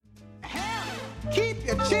Keep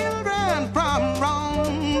your children from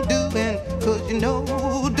wrongdoing, 'cause you know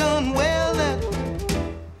done well that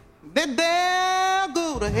they'll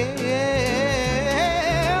go to hell.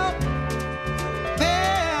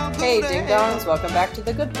 Hey, Ding Dongs, welcome back to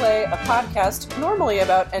The Good Play, a podcast normally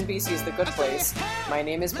about NBC's The Good Place. My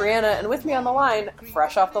name is Brianna, and with me on the line,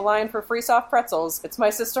 fresh off the line for free soft pretzels, it's my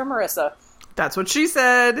sister Marissa. That's what she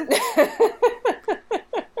said.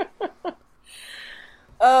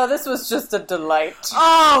 Oh, this was just a delight.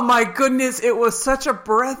 Oh my goodness, it was such a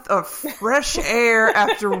breath of fresh air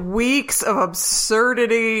after weeks of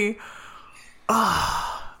absurdity.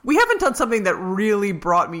 We haven't done something that really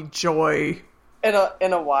brought me joy in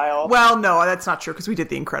a while. Well, no, that's not true, because we did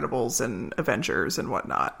The Incredibles and Avengers and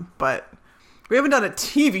whatnot, but we haven't done a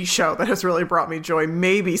TV show that has really brought me joy,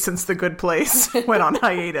 maybe since The Good Place went on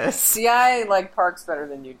hiatus. See, I like Parks better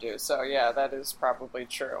than you do, so yeah, that is probably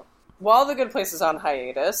true. While The Good Place is on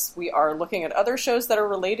hiatus, we are looking at other shows that are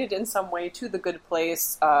related in some way to The Good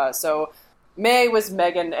Place. So May was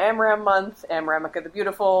Megan Amram month, Amramica the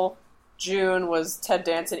Beautiful. June was Ted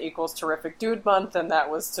Danson equals Terrific Dude month, and that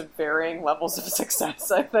was to varying levels of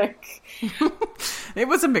success, I think. It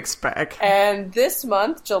was a mixed bag. And this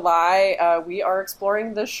month, July, we are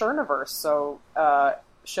exploring the Schurniverse, so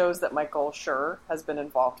shows that Michael Schur has been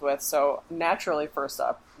involved with. So naturally, first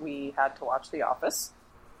up, we had to watch The Office.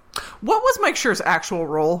 What was Mike Schur's actual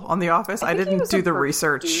role on The Office? I didn't do the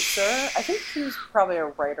research. I think he was probably a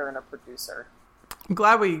writer and a producer. I'm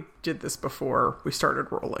glad we did this before we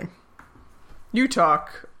started rolling. You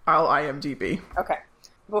talk, I'll IMDb. Okay.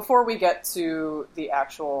 Before we get to the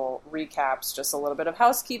actual recaps, just a little bit of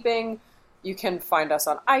housekeeping. You can find us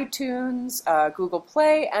on iTunes, Google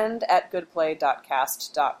Play, and at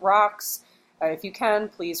goodplay.cast.rocks. If you can,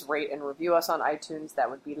 please rate and review us on iTunes. That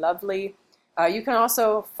would be lovely. You can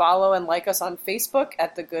also follow and like us on Facebook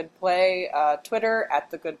at The Good Play, Twitter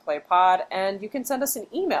at The Good Play Pod, and you can send us an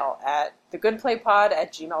email at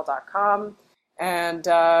thegoodplaypod@gmail.com. And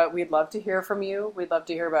we'd love to hear from you. We'd love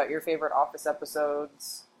to hear about your favorite Office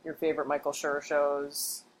episodes, your favorite Michael Schur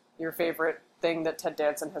shows, your favorite thing that Ted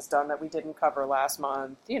Danson has done that we didn't cover last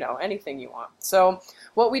month, anything you want. So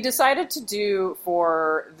what we decided to do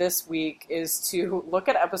for this week is to look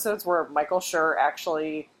at episodes where Michael Schur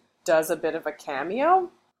actually does a bit of a cameo.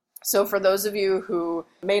 So for those of you who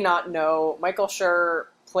may not know, Michael Schur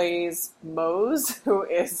plays Mose, who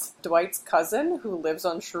is Dwight's cousin, who lives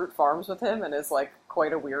on Schrute Farms with him and is,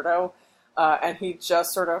 quite a weirdo. And he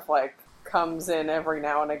just sort of, comes in every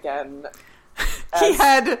now and again. He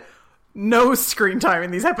had no screen time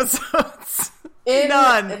in these episodes.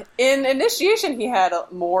 None. In Initiation, he had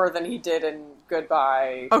more than he did in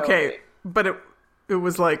Goodbye, Okay, Toby. but it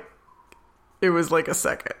was like a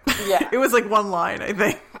second. Yeah. It was like one line, I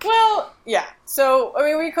think. Well, yeah. So,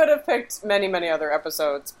 we could have picked many, many other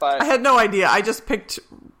episodes, but... I had no idea. I just picked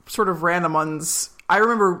sort of random ones. I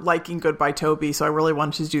remember liking Goodbye Toby, so I really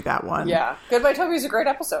wanted to do that one. Yeah. Goodbye Toby is a great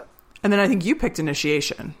episode. And then I think you picked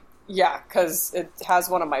Initiation. Yeah, because it has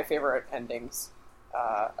one of my favorite endings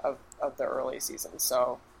of the early seasons.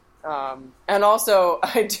 So, and also,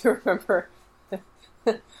 I do remember...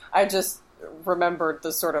 I just remembered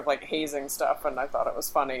the sort of hazing stuff, and I thought it was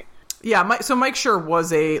funny. Yeah, Mike Schur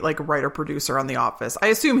was a writer-producer on The Office. I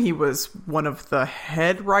assume he was one of the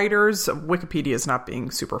head writers. Wikipedia is not being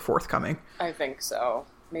super forthcoming. I think so.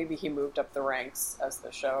 Maybe he moved up the ranks as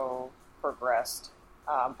the show progressed.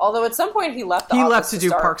 Although at some point he left the office. He left to do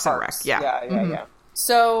start Parks and Rec. Yeah. Yeah.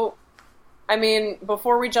 So,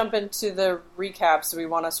 before we jump into the recaps, we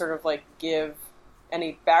want to sort of give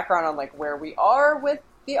any background on where we are with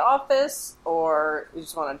The Office, or you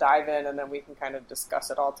just want to dive in and then we can kind of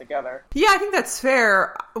discuss it all together? Yeah, I think that's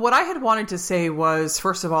fair. What I had wanted to say was,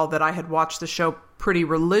 first of all, that I had watched the show pretty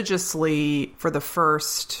religiously for the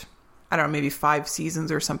first, maybe 5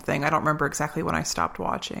 seasons or something. I don't remember exactly when I stopped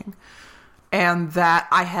watching. And that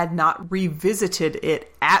I had not revisited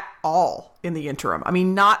it at all in the interim.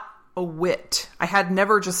 Not a whit. I had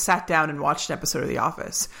never just sat down and watched an episode of The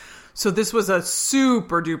Office. So this was a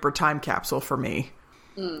super duper time capsule for me.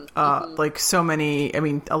 So many,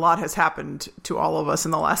 a lot has happened to all of us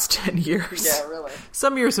in the last 10 years. Yeah, really.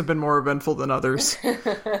 Some years have been more eventful than others.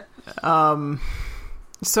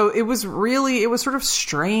 So it was sort of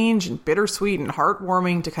strange and bittersweet and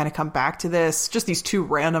heartwarming to kind of come back to this, just these 2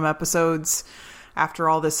 random episodes after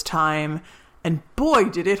all this time. And boy,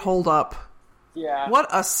 did it hold up. Yeah. What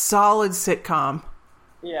a solid sitcom.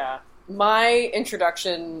 Yeah. My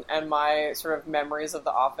introduction and my sort of memories of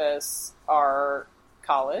The Office are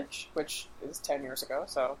college, which is 10 years ago.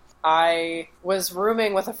 So I was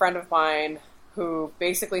rooming with a friend of mine who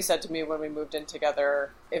basically said to me when we moved in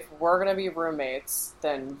together, if we're going to be roommates,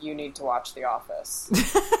 then you need to watch The Office.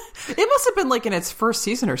 It must have been like in its first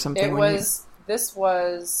season or something. This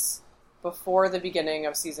was before the beginning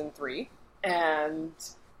of season 3. And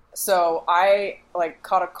so I like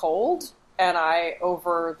caught a cold, and I,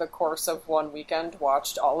 over the course of one weekend,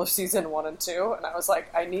 watched all of season 1 and 2. And I was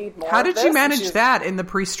like, I need more. How did you manage that in the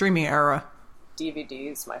pre-streaming era?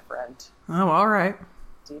 DVDs, my friend. Oh, all right.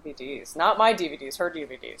 DVDs. Not my DVDs, her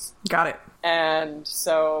DVDs. Got it. And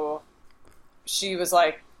so she was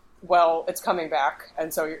like, well, it's coming back,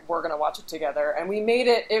 and so we're going to watch it together. And we made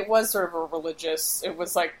it, it was sort of a religious, it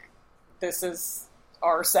was like, this is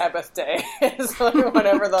our Sabbath day. So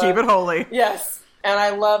whenever Keep it holy. Yes. And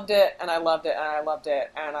I loved it, and I loved it, and I loved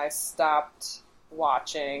it. And I stopped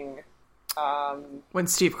watching... when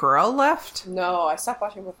Steve Carell left? No, I stopped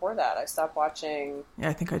watching before that. I stopped watching... Yeah,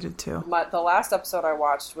 I think I did too. The last episode I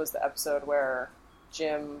watched was the episode where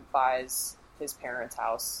Jim buys his parents'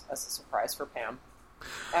 house as a surprise for Pam.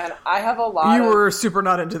 And I have a lot You were super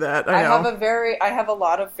not into that, I know. I have a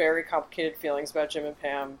lot of very complicated feelings about Jim and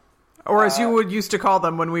Pam. Or as you would used to call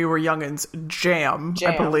them when we were youngins, jam,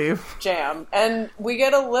 I believe. Jam. And we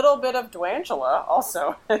get a little bit of Dwangela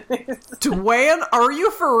also. Dwan? Are you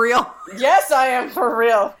for real? Yes, I am for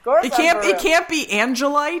real. Of course It can't be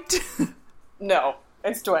Angelite? No,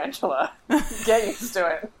 it's Dwangela. Get used to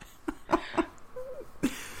it.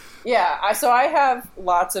 Yeah, so I have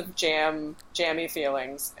lots of jammy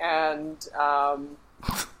feelings. And,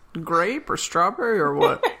 grape or strawberry or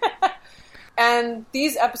what? And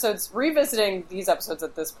these episodes, revisiting these episodes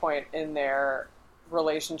at this point in their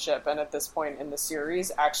relationship and at this point in the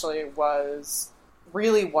series actually was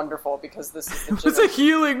really wonderful, because this is the Jim It's a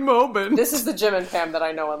healing moment. This is the Jim and Pam that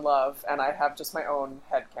I know and love, and I have just my own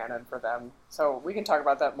headcanon for them. So we can talk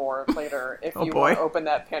about that more later if you want to open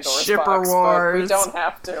that Pandora's Shipper box, wars. but we don't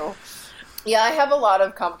have to. Yeah, I have a lot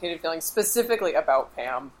of complicated feelings, specifically about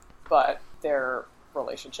Pam, but their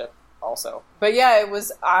relationship also. But yeah,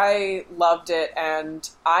 I loved it, and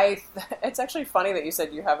it's actually funny that you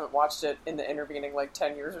said you haven't watched it in the intervening,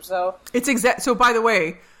 10 years or so. So by the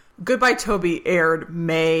way, Goodbye Toby aired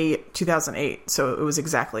May 2008, so it was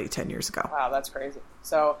exactly 10 years ago. Wow, that's crazy.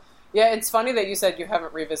 So, yeah, it's funny that you said you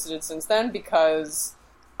haven't revisited since then, because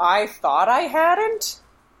I thought I hadn't,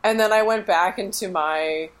 and then I went back into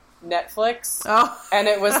my Netflix, and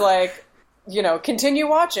it was like, continue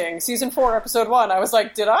watching season 4, episode 1. I was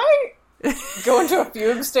like, did I go into a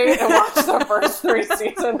fugue state and watch the first 3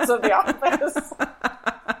 seasons of The Office?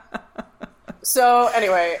 So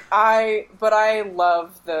anyway, I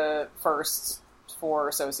love the first 4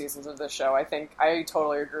 or so seasons of this show. I think I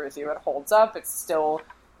totally agree with you. It holds up. It's still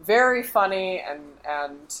very funny,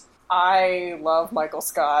 and I love Michael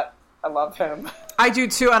Scott. I love him. I do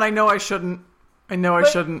too, and I know I shouldn't. I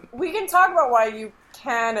shouldn't. We can talk about why you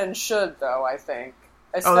can and should, though, I think.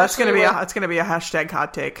 That's gonna be a hashtag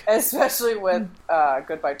hot take. Especially with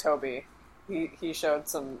Goodbye Toby. He showed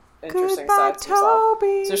some interesting sides to Toby.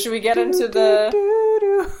 himself. So should we get into the...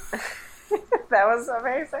 That was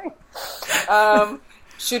amazing.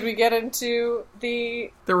 Should we get into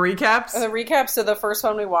the recaps? The recaps. So the first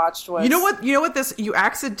one we watched was... You know what we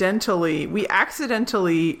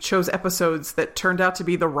accidentally chose episodes that turned out to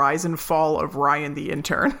be the rise and fall of Ryan the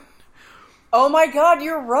intern. Oh my god,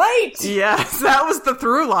 you're right! Yes, that was the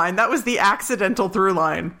through line. That was the accidental through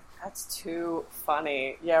line. That's too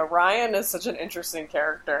funny. Yeah, Ryan is such an interesting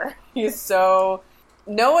character. He's so...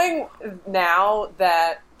 Knowing now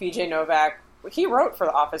that BJ Novak... He wrote for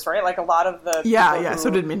The Office, right? A lot of the... Yeah,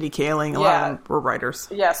 so did Mindy Kaling. A lot of them were writers.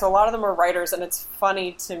 Yeah, so a lot of them were writers, and it's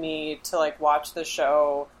funny to me to, watch the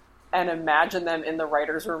show and imagine them in the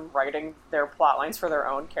writer's room writing their plot lines for their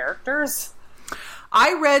own characters.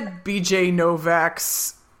 I read BJ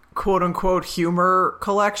Novak's quote-unquote humor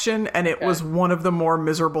collection, and it was one of the more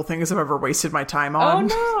miserable things I've ever wasted my time on. Oh,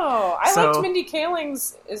 no! I liked Mindy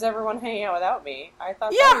Kaling's Is Everyone Hanging Out Without Me? I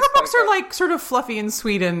thought her books are, sort of fluffy and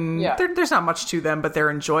sweet, and there's not much to them, but they're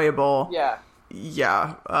enjoyable. Yeah.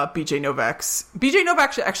 Yeah, BJ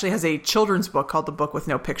Novak actually has a children's book called The Book with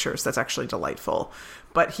No Pictures that's actually delightful.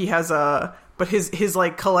 But he has his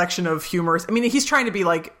collection of humors. I mean, he's trying to be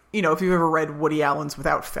if you've ever read Woody Allen's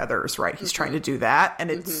Without Feathers, right? He's trying to do that, and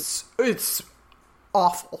it's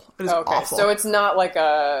awful. It is awful. So it's not like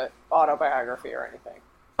a autobiography or anything.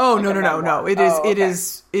 Oh, no. It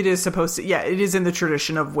is supposed to, it is in the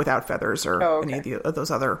tradition of Without Feathers or any of those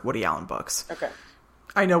other Woody Allen books. Okay.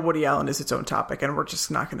 I know Woody Allen is its own topic, and we're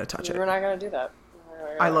just not going to touch it. We're not going to do that.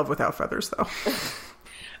 I love Without Feathers, though.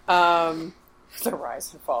 The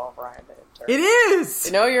rise and fall of Ryan the Intern. It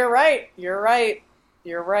is! No, you're right. You're right.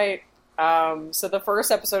 So the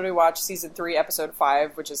first episode we watched, season 3, episode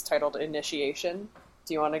 5, which is titled Initiation.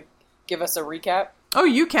 Do you want to give us a recap? Oh,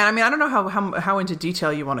 you can. I mean, I don't know how into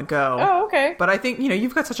detail you want to go. Oh, okay. But I think,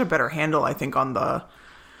 you've got such a better handle, I think, on the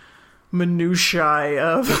minutiae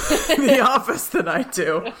of The Office than I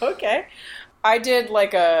do. Okay. I did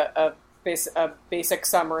like a basic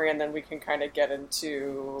summary, and then we can kind of get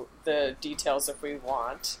into the details if we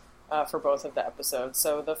want. For both of the episodes.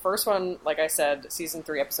 So the first one, like I said, season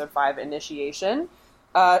 3, episode 5, Initiation.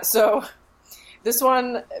 So this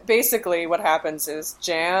one, basically what happens is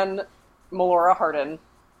Jan Melora Hardin,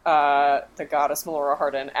 the goddess Melora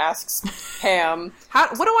Hardin, asks Pam...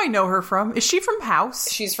 What do I know her from? Is she from House?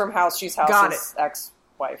 From House. She's House's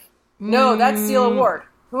ex-wife. No, that's Steele Award.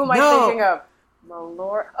 Who am I thinking of?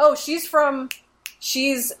 Melora... Oh, she's from...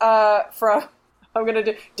 I'm gonna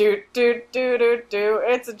do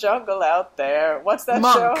it's a jungle out there. What's that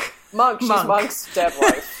show? Monk. She's Monk's dead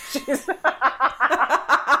wife.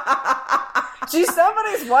 She's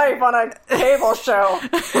somebody's wife on a cable show.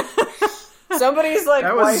 Somebody's like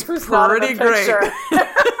wife who's not in the picture.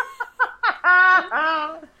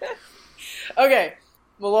 Okay,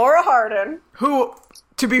 Melora Hardin, who,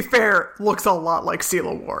 to be fair, looks a lot like Steele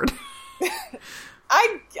Award.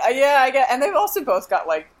 I get, and they've also both got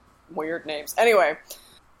like weird names. Anyway,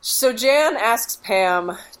 so Jan asks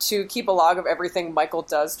Pam to keep a log of everything Michael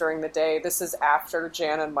does during the day. This is after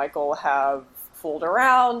Jan and Michael have fooled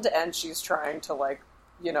around, and she's trying to,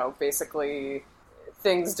 basically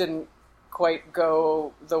things didn't quite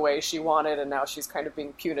go the way she wanted, and now she's kind of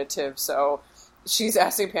being punitive. So she's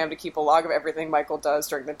asking Pam to keep a log of everything Michael does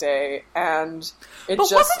during the day, and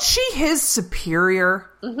wasn't she his superior?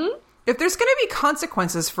 Mm-hmm. If there's going to be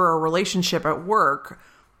consequences for a relationship at work,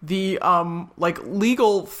 the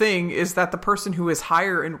legal thing is that the person who is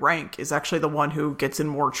higher in rank is actually the one who gets in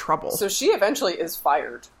more trouble. So she eventually is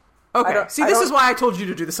fired. Okay. See, this is why I told you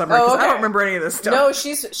to do the summary, because I don't remember any of this stuff. No,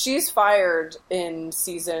 she's fired in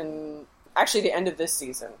the end of this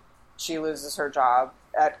season. She loses her job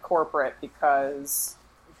at corporate because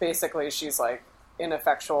basically she's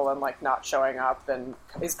ineffectual and not showing up, and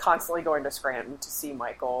is constantly going to Scranton to see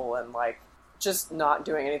Michael, and just not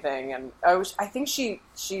doing anything. And I think she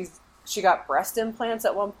got breast implants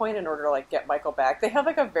at one point in order to get Michael back. They have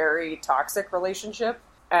a very toxic relationship,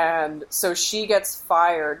 and so she gets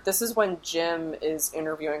fired. This is when Jim is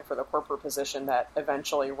interviewing for the corporate position that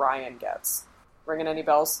eventually Ryan gets. Ringing any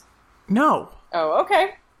bells? No. Oh,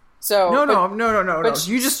 okay. So no.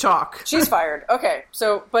 You just talk. She's fired. Okay.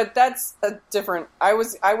 So, but that's a different. I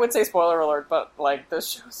would say spoiler alert, but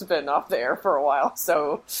this show's been off the air for a while.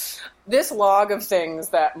 So, this log of things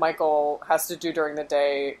that Michael has to do during the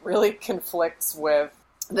day really conflicts with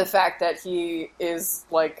the fact that he is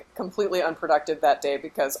completely unproductive that day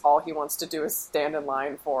because all he wants to do is stand in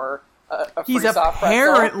line for a free soft pretzel. He's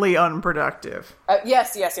apparently unproductive.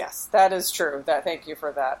 Yes. That is true. Thank you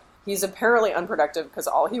for that. He's apparently unproductive because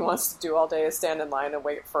all he wants to do all day is stand in line and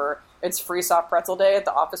wait for it's free soft pretzel day at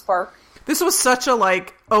the office park. This was such a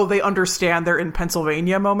they understand they're in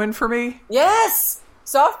Pennsylvania moment for me. Yes!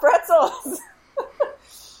 Soft pretzels!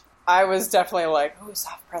 I was definitely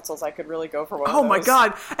soft pretzels, I could really go for one of those. Oh my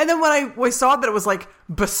god. And then when I saw that it was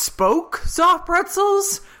bespoke soft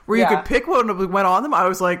pretzels, where you could pick one and went on them, I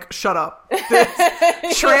was like, shut up.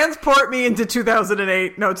 Transport me into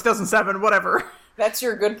 2007, whatever. That's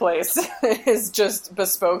your good place, is just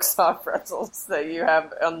bespoke soft pretzels that you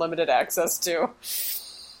have unlimited access to.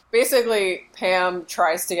 Basically, Pam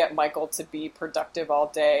tries to get Michael to be productive all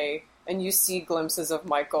day, and you see glimpses of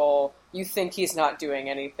Michael. You think he's not doing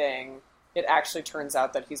anything. It actually turns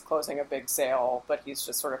out that he's closing a big sale, but he's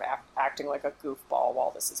just sort of acting like a goofball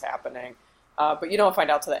while this is happening. But you don't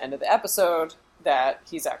find out to the end of the episode that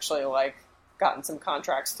he's actually gotten some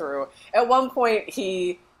contracts through. At one point,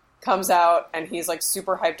 he comes out and he's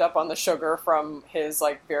super hyped up on the sugar from his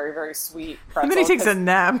very, very sweet pretzel. And then he takes a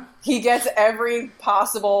nap. He gets every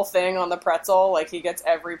possible thing on the pretzel. He gets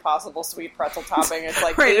every possible sweet pretzel topping. It's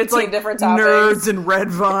 18 different toppings. Nerds and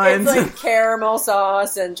red vines. It's caramel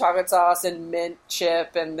sauce and chocolate sauce and mint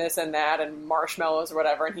chip and this and that and marshmallows or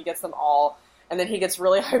whatever, and he gets them all. And then he gets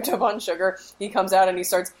really hyped up on sugar. He comes out and it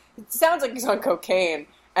sounds like he's on cocaine.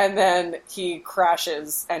 And then he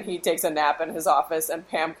crashes, and he takes a nap in his office, and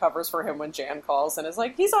Pam covers for him when Jan calls, and is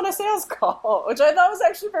he's on a sales call, which I thought was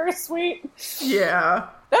actually very sweet. Yeah.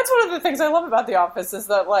 That's one of the things I love about The Office, is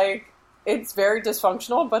that, it's very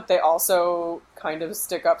dysfunctional, but they also kind of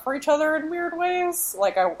stick up for each other in weird ways.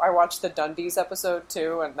 I watched the Dundies episode,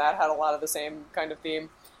 too, and that had a lot of the same kind of theme.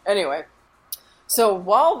 Anyway, so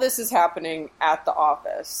while this is happening at the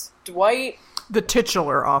office, Dwight... The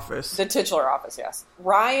titular office. The titular office, yes.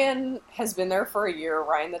 Ryan has been there for a year.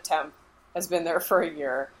 Ryan the temp has been there for a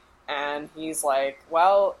year. And he's like,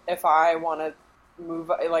 well, if I want to move,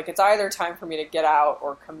 like, it's either time for me to get out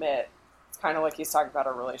or commit. It's kind of like he's talking about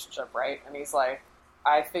a relationship, right? And he's like,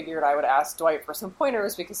 I figured I would ask Dwight for some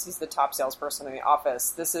pointers because he's the top salesperson in the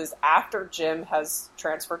office. This is after Jim has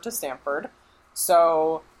transferred to Stanford.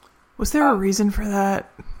 So... Was there a reason for that?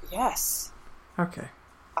 Yes. Okay.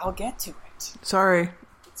 I'll get to it. Sorry.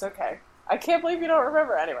 It's okay. I can't believe you don't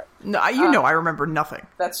remember. Anyway. No, I remember nothing.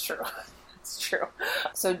 That's true. That's true.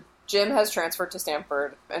 So Jim has transferred to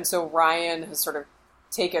Stanford, and so Ryan has sort of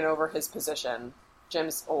taken over his position,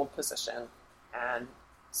 Jim's old position, and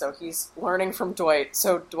so he's learning from Dwight.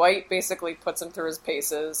 So Dwight basically puts him through his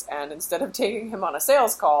paces, and instead of taking him on a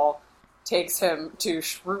sales call, takes him to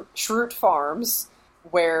Schrute Farms,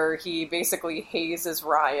 where he basically hazes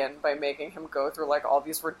Ryan by making him go through like all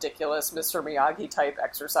these ridiculous Mr. Miyagi type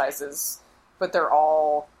exercises, but they're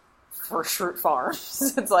all for Schrute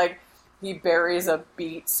Farms. It's like he buries a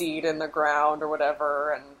beet seed in the ground or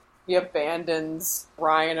whatever, and he abandons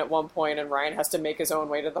Ryan at one point, and Ryan has to make his own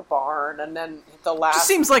way to the barn, and then the last... Just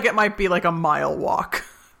seems like it might be like a mile walk.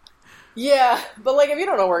 Yeah, but like if you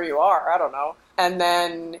don't know where you are, I don't know. And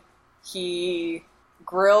then he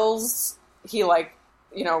grills,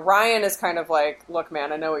 Ryan is kind of like, look,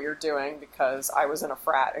 man, I know what you're doing because I was in a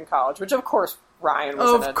frat in college, which of course Ryan was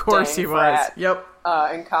in a dang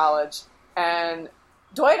frat in college. And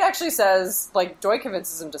Dwight actually says, like, Dwight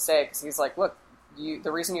convinces him to say it because he's like, look,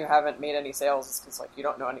 the reason you haven't made any sales is because, like, you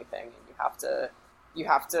don't know anything. And you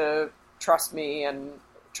have to trust me and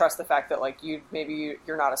trust the fact that, like,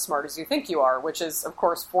 you're not as smart as you think you are, which is, of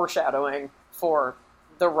course, foreshadowing for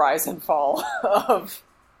the rise and fall of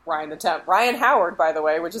Ryan the Temp. Ryan Howard, by the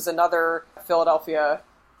way, which is another Philadelphia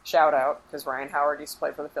shout-out, because Ryan Howard used to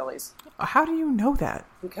play for the Phillies. How do you know that?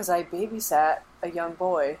 Because I babysat a young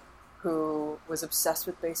boy who was obsessed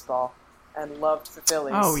with baseball and loved the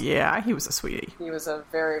Phillies. Oh, yeah, he was a sweetie. He was a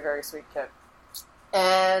very, very sweet kid.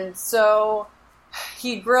 And so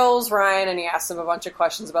he grills Ryan and he asks him a bunch of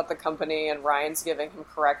questions about the company, and Ryan's giving him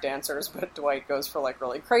correct answers, but Dwight goes for like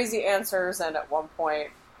really crazy answers. And at one point,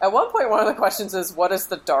 one of the questions is, what is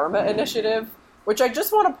the Dharma Initiative? Which I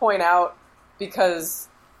just want to point out because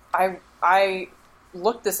I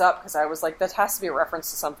looked this up because I was like, that has to be a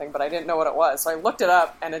reference to something, but I didn't know what it was. So I looked it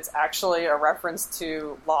up, and it's actually a reference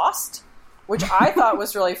to Lost, which I thought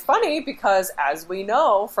was really funny because, as we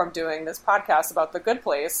know from doing this podcast about The Good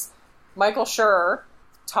Place, Michael Schur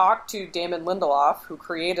talked to Damon Lindelof, who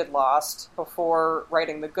created Lost, before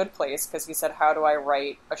writing The Good Place, because he said, how do I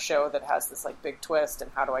write a show that has this like big twist,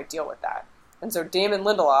 and how do I deal with that? And so Damon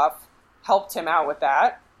Lindelof helped him out with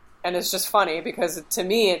that. And it's just funny because, to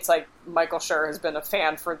me, it's like Michael Schur has been a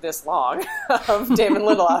fan for this long of Damon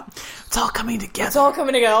Lindelof. It's all coming together. It's all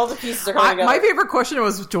coming together. All the pieces are coming together. My favorite question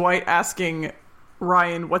was Dwight asking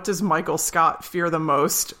Ryan, what does Michael Scott fear the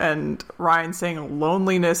most? And Ryan saying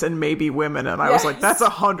loneliness and maybe women. And I was like, that's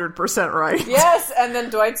 100% right. Yes. And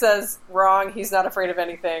then Dwight says, wrong. He's not afraid of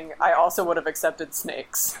anything. I also would have accepted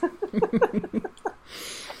snakes.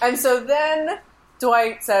 And so then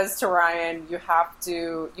Dwight says to Ryan, you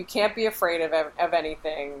can't be afraid of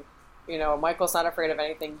anything. You know, Michael's not afraid of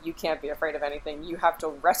anything. You can't be afraid of anything. You have to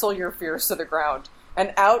wrestle your fears to the ground.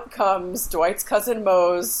 And out comes Dwight's cousin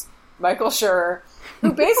Mose, Michael Schur,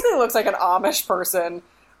 who basically looks like an Amish person,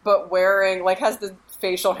 but wearing, like, has the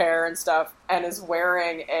facial hair and stuff, and is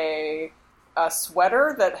wearing a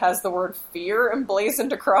sweater that has the word fear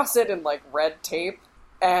emblazoned across it in, like, red tape.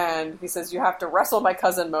 And he says, you have to wrestle my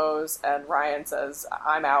cousin Mose. And Ryan says,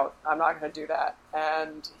 I'm out. I'm not going to do that.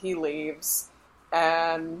 And he leaves.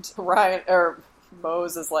 And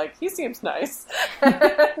Mose is like, he seems nice.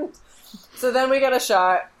 And so then we get a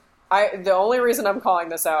shot. The only reason I'm calling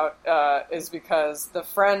this out is because the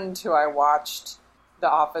friend who I watched The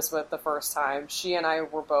Office with the first time, she and I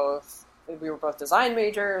were both design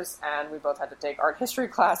majors, and we both had to take art history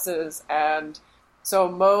classes. And so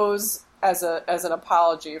Mose, as an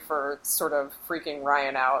apology for sort of freaking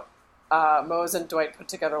Ryan out, Mose and Dwight put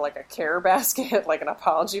together like a care basket, like an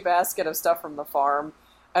apology basket of stuff from the farm,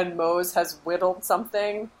 and Mose has whittled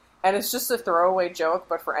something, and it's just a throwaway joke,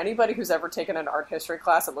 but for anybody who's ever taken an art history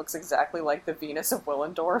class, it looks exactly like the Venus of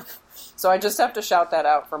Willendorf. So I just have to shout that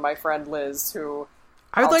out for my friend Liz, who...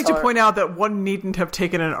 I would like to point out that one needn't have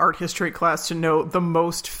taken an art history class to know the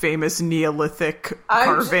most famous Neolithic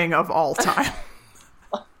carving of all time.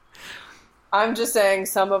 I'm just saying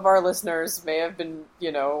some of our listeners may have been,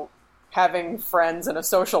 having friends and a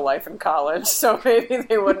social life in college, so maybe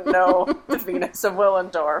they wouldn't know the Venus of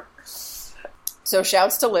Willendorf. So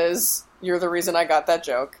shouts to Liz, you're the reason I got that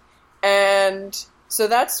joke. And so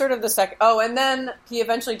that's sort of the second... Oh, and then he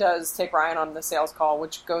eventually does take Ryan on the sales call,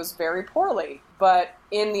 which goes very poorly. But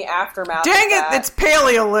in the aftermath Dang of that... it's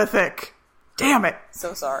Paleolithic. Damn it.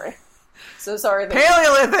 So sorry. So sorry.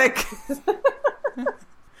 Paleolithic.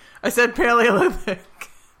 I said Paleolithic.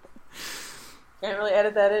 Can't really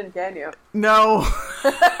edit that in, can you? No.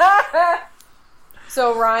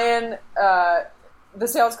 So Ryan, the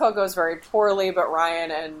sales call goes very poorly, but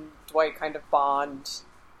Ryan and Dwight kind of bond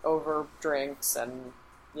over drinks, and,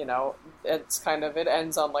 you know, it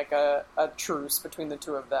ends on like a truce between the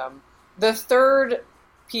two of them. The third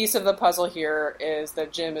piece of the puzzle here is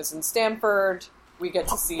that Jim is in Stamford. We get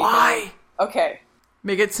to see Why? him. Okay.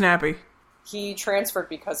 Make it snappy. He transferred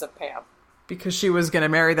because of Pam. Because she was going to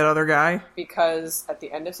marry that other guy? Because at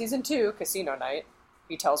the end of season 2, Casino Night,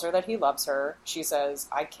 he tells her that he loves her. She says,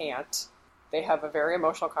 I can't. They have a very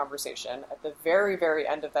emotional conversation. At the very, very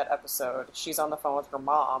end of that episode, she's on the phone with her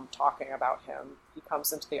mom talking about him. He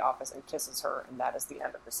comes into the office and kisses her, and that is the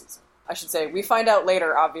end of the season. I should say, we find out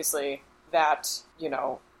later, obviously, that, you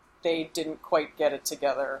know, they didn't quite get it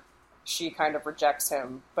together. She kind of rejects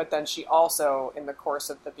him, but then she also, in the course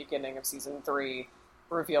of the beginning of season 3,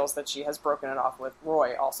 reveals that she has broken it off with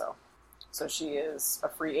Roy also. So she is a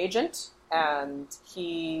free agent, and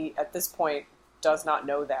he, at this point, does not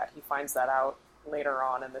know that. He finds that out later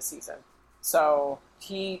on in the season. So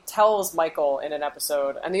he tells Michael in an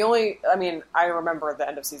episode, and I remember the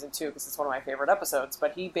end of season 2 because it's one of my favorite episodes,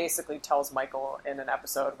 but he basically tells Michael in an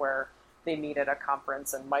episode where they meet at a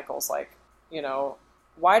conference, and Michael's like, you know,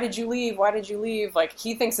 why did you leave? Why did you leave? Like,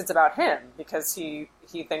 he thinks it's about him because he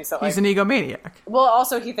thinks that, like... He's an egomaniac. Well,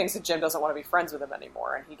 also he thinks that Jim doesn't want to be friends with him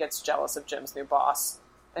anymore, and he gets jealous of Jim's new boss.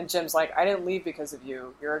 And Jim's like, I didn't leave because of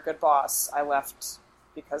you. You're a good boss. I left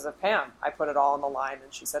because of Pam. I put it all on the line,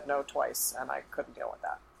 and she said no twice, and I couldn't deal with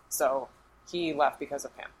that. So he left because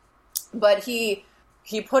of Pam. But he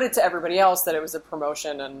put it to everybody else that it was a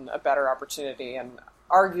promotion and a better opportunity, and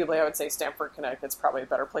arguably I would say Stamford, Connecticut's probably a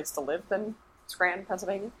better place to live than Scranton,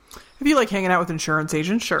 Pennsylvania. If you like hanging out with insurance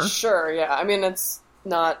agents, sure. Sure, yeah. I mean, it's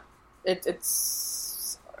not... it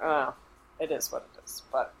is what it is.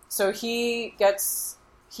 But so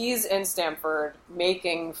he's in Stamford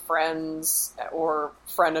making friends or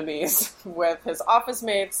frenemies with his office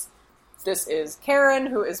mates. This is Karen,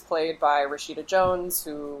 who is played by Rashida Jones,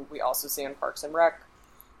 who we also see in Parks and Rec,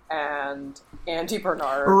 and Andy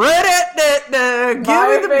Bernard. Give me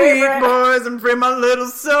the beat, boys, and free my little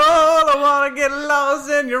soul. I want to get lost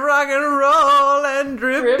in your rock and roll and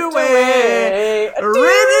drift away.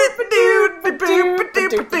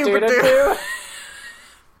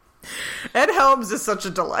 Ed Helms is such a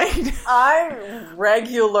delight. I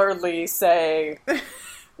regularly say,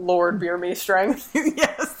 Lord, beer me strength.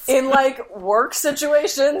 Yes. In, like, work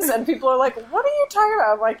situations, and people are like, what are you talking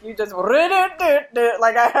about? I'm like, you just...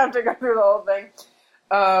 Like, I have to go through the whole thing.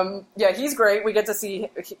 Yeah, he's great. We get to see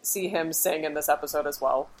him sing in this episode as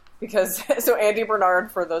well. Because, so Andy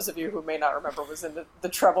Bernard, for those of you who may not remember, was in the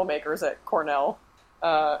Troublemakers at Cornell.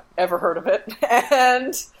 Ever heard of it?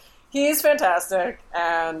 And he's fantastic,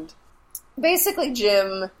 and... Basically,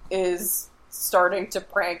 Jim is starting to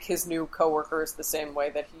prank his new coworkers the same way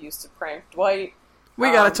that he used to prank Dwight.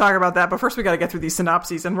 We gotta talk about that, but first we gotta get through these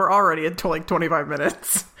synopses, and we're already at like 25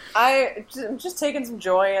 minutes. I'm just taking some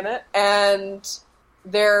joy in it, and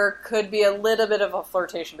there could be a little bit of a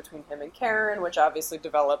flirtation between him and Karen, which obviously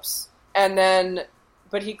develops,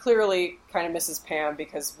 but he clearly kind of misses Pam,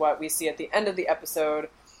 because what we see at the end of the episode,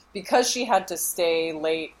 because she had to stay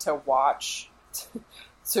late to watch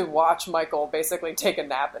Michael basically take a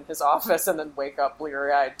nap in his office and then wake up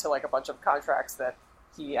bleary-eyed to like a bunch of contracts that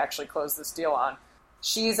he actually closed this deal on.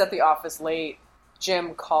 She's at the office late.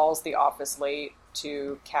 Jim calls the office late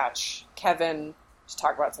to catch Kevin to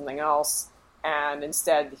talk about something else. And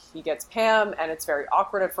instead he gets Pam, and it's very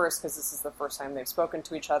awkward at first because this is the first time they've spoken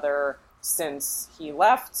to each other since he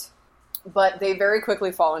left. But they very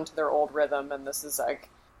quickly fall into their old rhythm, and this is like,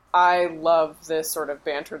 I love this sort of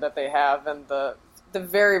banter that they have, and the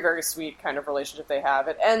very, very sweet kind of relationship they have.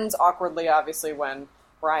 It ends awkwardly, obviously, when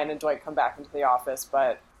Ryan and Dwight come back into the office,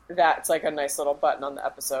 but that's like a nice little button on the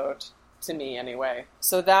episode, to me anyway.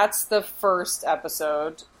 So that's the first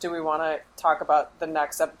episode. Do we want to talk about the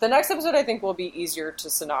next episode? The next episode, I think, will be easier to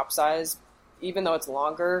synopsize, even though it's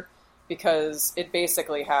longer, because it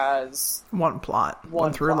basically has... One plot.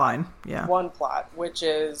 One through line. Yeah. One plot, which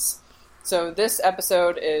is... So this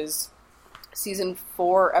episode is season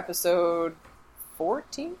 4, episode...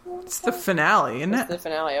 14? It's the finale, isn't it? It's the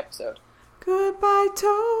finale episode. Goodbye,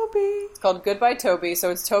 Toby. It's called Goodbye, Toby.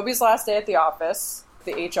 So it's Toby's last day at the office.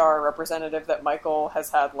 the HR representative that Michael has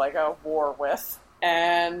had like a war with.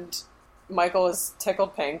 And Michael is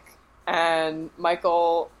tickled pink, and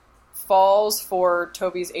Michael falls for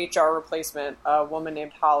Toby's HR replacement, a woman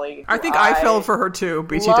named Holly. I think I fell for her too,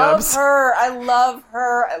 BT Dubs. I love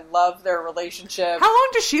her. I love their relationship. How long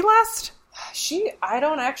does she last? I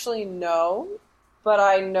don't actually know, but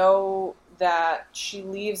I know that she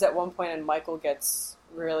leaves at one point and Michael gets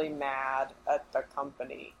really mad at the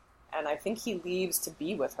company. And I think he leaves to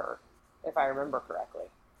be with her, if I remember correctly.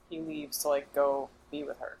 He leaves to, like, go be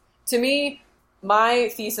with her. To me, my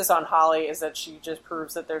thesis on Holly is that she just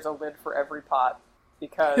proves that there's a lid for every pot.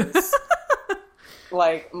 Because,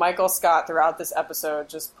 like, Michael Scott throughout this episode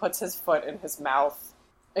just puts his foot in his mouth.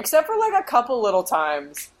 Except for, like, a couple little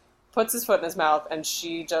times. Puts his foot in his mouth, and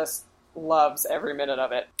she just loves every minute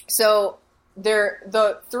of it. So,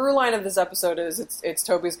 the through line of this episode is it's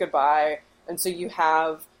Toby's goodbye. And so you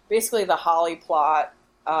have basically the Holly plot,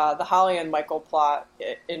 the Holly and Michael plot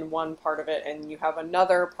in one part of it, and you have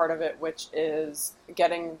another part of it which is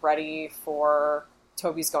getting ready for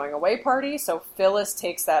Toby's going away party. So Phyllis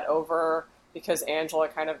takes that over because Angela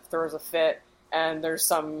kind of throws a fit, and there's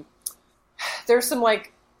some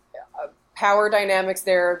like power dynamics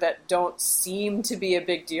there that don't seem to be a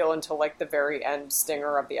big deal until like the very end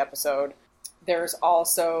stinger of the episode. There's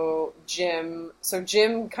also Jim. So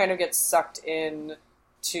Jim kind of gets sucked in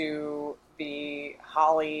to the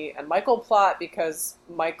Holly and Michael plot because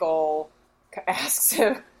Michael asks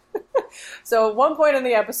him. So at one point in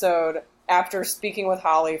the episode, after speaking with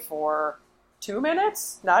Holly for 2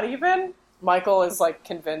 minutes, not even, Michael is like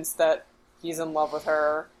convinced that he's in love with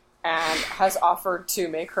her and has offered to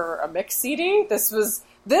make her a mix CD.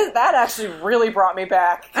 That actually really brought me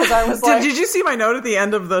back because I was like, did you see my note at the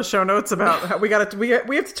end of the show notes about how we have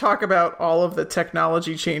to talk about all of the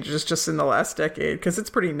technology changes just in the last decade because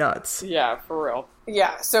it's pretty nuts. Yeah, for real.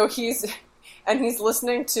 Yeah, so he's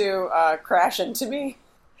listening to "Crash Into Me"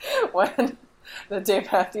 when the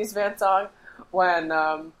Dave Matthews Band song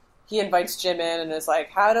when he invites Jim in and is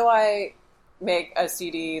like, "How do I make a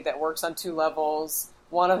CD that works on 2 levels?"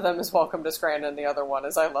 One of them is Welcome to Scranton, the other one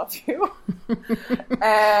is I Love You.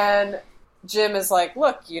 And Jim is like,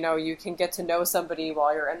 look, you can get to know somebody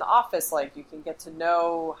while you're in the office. Like, you can get to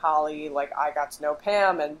know Holly like I got to know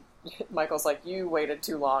Pam. And Michael's like, you waited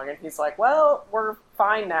too long. And he's like, well, we're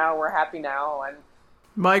fine now. We're happy now. And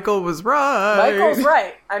Michael was right. Michael's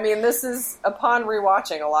right. I mean, this is, upon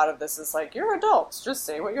rewatching, a lot of this is like, you're adults. Just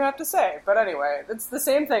say what you have to say. But anyway, it's the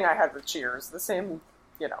same thing I had with Cheers. The same,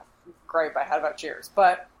 gripe I had about Cheers.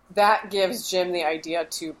 But that gives Jim the idea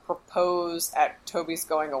to propose at Toby's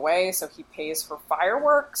going away, so he pays for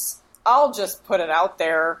fireworks. I'll just put it out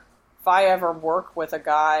there. If I ever work with a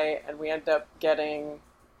guy and we end up getting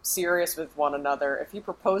serious with one another, if he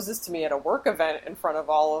proposes to me at a work event in front of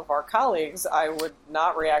all of our colleagues, I would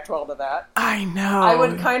not react well to that. I know. I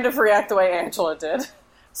would kind of react the way Angela did.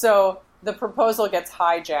 So the proposal gets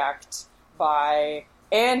hijacked by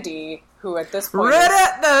Andy, who at this point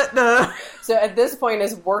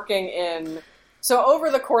is working in. So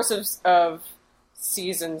over the course of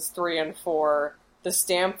seasons 3 and 4, the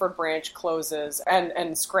Stamford branch closes,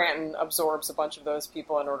 and Scranton absorbs a bunch of those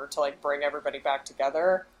people in order to like bring everybody back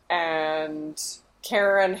together. And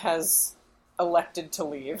Karen has elected to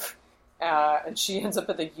leave, and she ends up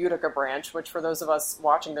at the Utica branch, which for those of us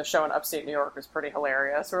watching the show in upstate New York is pretty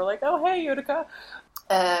hilarious. We're like, oh hey Utica.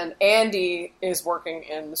 And Andy is working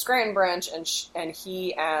in the Scranton branch, and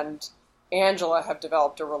he and Angela have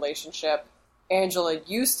developed a relationship. Angela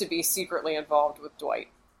used to be secretly involved with Dwight.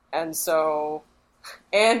 And so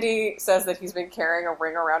Andy says that he's been carrying a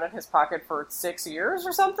ring around in his pocket for 6 years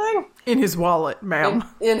or something. In his wallet, ma'am.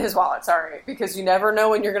 In his wallet, sorry. Because you never know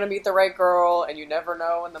when you're going to meet the right girl, and you never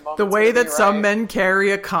know when the moment. The way that some men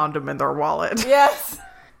carry a condom in their wallet. Yes.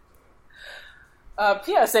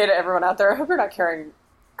 PSA to everyone out there, I hope you're not carrying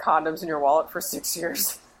condoms in your wallet for 6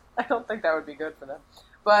 years. I don't think that would be good for them.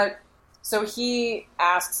 But, so he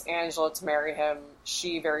asks Angela to marry him.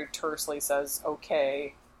 She very tersely says,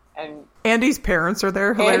 okay. And Andy's parents are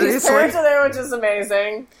there, hilariously. Andy's parents are there, which is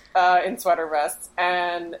amazing, in sweater vests.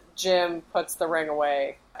 And Jim puts the ring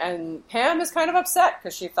away. And Pam is kind of upset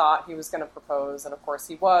because she thought he was going to propose. And of course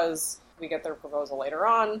he was. We get their proposal later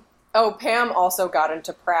on. Oh, Pam also got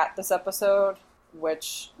into Pratt this episode,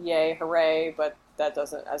 which, yay, hooray, but that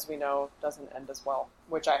doesn't, as we know, doesn't end as well,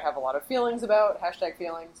 which I have a lot of feelings about,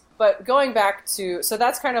 #feelings. But going back to, so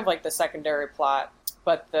that's kind of like the secondary plot,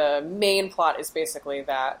 but the main plot is basically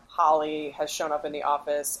that Holly has shown up in the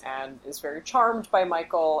office and is very charmed by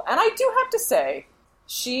Michael, and I do have to say,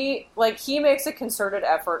 he makes a concerted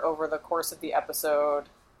effort over the course of the episode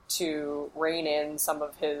to rein in some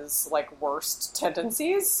of his like worst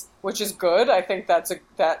tendencies, which is good. I think that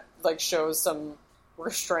like shows some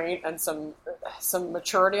restraint and some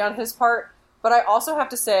maturity on his part. But I also have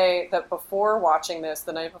to say that before watching this,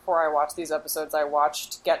 the night before I watched these episodes, I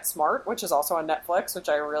watched Get Smart, which is also on Netflix, which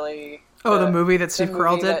I really... the movie that Steve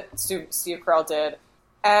Carell did? Steve Carell did.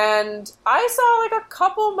 And I saw, like, a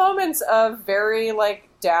couple moments of very, like,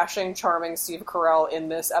 dashing, charming Steve Carell in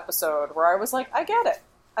this episode where I was like, I get it.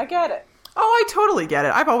 I get it. Oh, I totally get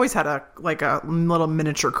it. I've always had a little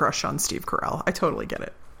miniature crush on Steve Carell. I totally get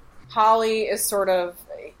it. Holly is sort of...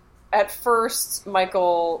 At first,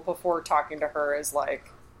 Michael, before talking to her, is like,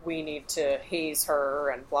 we need to haze her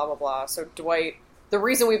and blah, blah, blah. So Dwight, the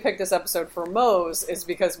reason we picked this episode for Mose is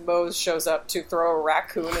because Mose shows up to throw a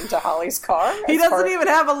raccoon into Holly's car. He doesn't even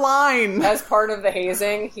have a line. As part of the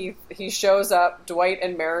hazing, he shows up, Dwight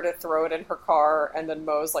and Meredith throw it in her car, and then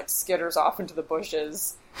Mose, like, skitters off into the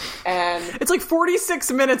bushes. And it's like 46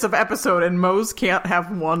 minutes of episode, and Mose can't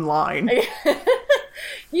have one line.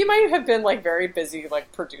 He might have been, like, very busy,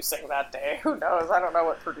 like, producing that day. Who knows? I don't know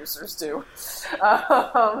what producers do.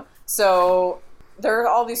 So there are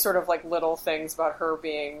all these sort of, like, little things about her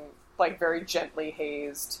being, like, very gently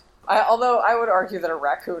hazed. Although I would argue that a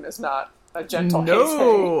raccoon is not a gentle hazing.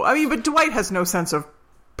 No! I mean, but Dwight has no sense of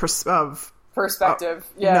perspective.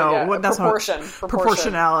 That's proportion.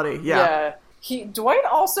 Proportionality, yeah. Dwight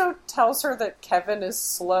also tells her that Kevin is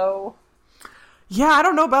slow. Yeah, I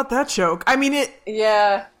don't know about that joke. I mean,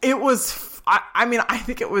 it was, I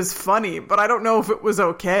think it was funny, but I don't know if it was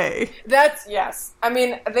okay. Yes. I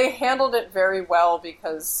mean, they handled it very well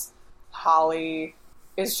because Holly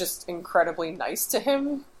is just incredibly nice to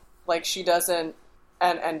him. Like, she doesn't,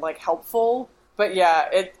 and like, helpful. But yeah,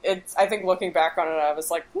 it's, I think looking back on it, I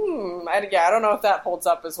was like, I don't know if that holds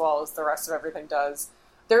up as well as the rest of everything does.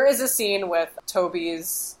 There is a scene with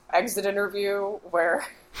Toby's exit interview where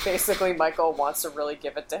basically Michael wants to really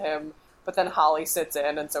give it to him, but then Holly sits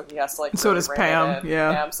in, and so he has to, like, so does Pam.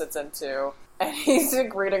 Yeah, Pam sits in too, and he's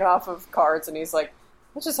reading off of cards, and he's like,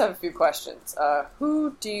 "I just have a few questions.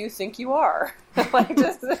 Who do you think you are?" Like,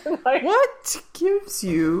 just, like, what gives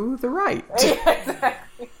you the right? Yeah,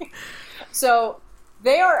 exactly. So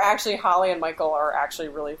they are actually, Holly and Michael are actually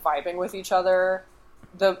really vibing with each other.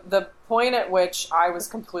 The point at which I was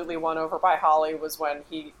completely won over by Holly was when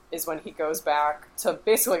he goes back to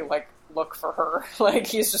basically, like, look for her. Like,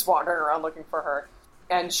 he's just wandering around looking for her.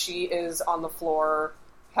 And she is on the floor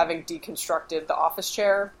having deconstructed the office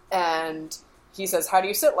chair. And he says, "How do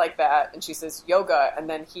you sit like that?" And she says, "Yoga." And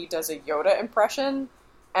then he does a Yoda impression.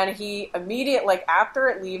 And he immediately, like, after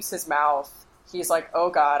it leaves his mouth, he's like, "Oh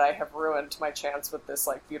God, I have ruined my chance with this,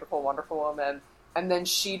 like, beautiful, wonderful woman." And then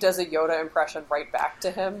she does a Yoda impression right back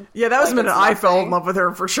to him. Yeah, that was the minute I fell in love with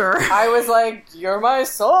her, for sure. I was like, "You're my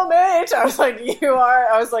soulmate." I was like, "You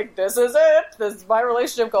are." I was like, "This is it. This is my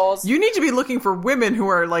relationship goals." You need to be looking for women who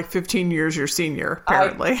are, like, 15 years your senior,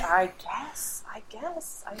 apparently. I guess.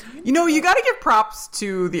 You know, you gotta give props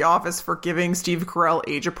to The Office for giving Steve Carell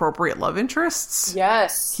age-appropriate love interests.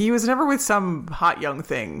 Yes. He was never with some hot young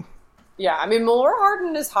thing. Yeah, I mean, Melora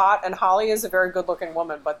Hardin is hot, and Holly is a very good-looking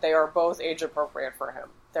woman, but they are both age-appropriate for him.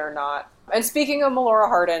 They're not... And speaking of Melora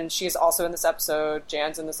Hardin, she's also in this episode.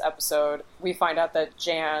 Jan's in this episode. We find out that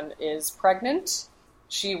Jan is pregnant.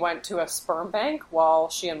 She went to a sperm bank while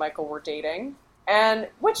she and Michael were dating. And,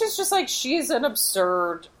 which is just, like, she's an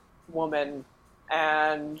absurd woman,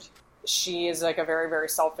 and she is, like, a very, very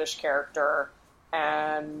selfish character.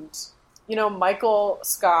 And, you know, Michael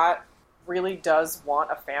Scott really does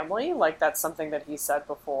want a family. Like, that's something that he said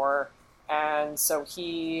before. And so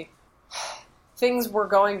things were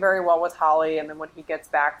going very well with Holly, and then when he gets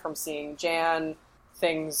back from seeing Jan,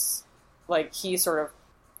 things, like, he sort of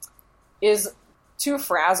is too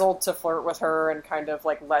frazzled to flirt with her and kind of,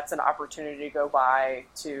 like, lets an opportunity go by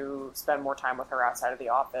to spend more time with her outside of the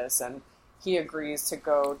office, and he agrees to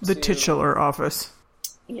go to... The titular office.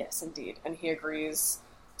 Yes, indeed. And he agrees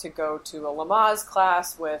to go to a Lamaze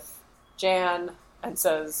class with Jan, and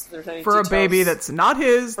says there's any for details. A baby that's not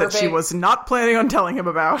his, that she was not planning on telling him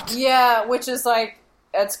about. Yeah, which is, like,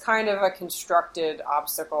 it's kind of a constructed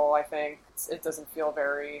obstacle, I think. It doesn't feel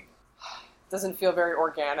very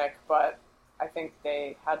organic, but I think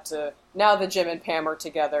they had to... Now that Jim and Pam are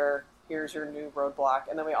together, here's your new roadblock.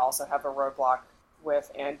 And then we also have a roadblock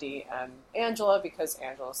with Andy and Angela, because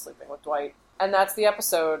Angela's sleeping with Dwight. And that's the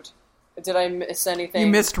episode. Did I miss anything? You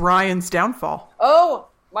missed Ryan's downfall. Oh!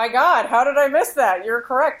 My God, how did I miss that? You're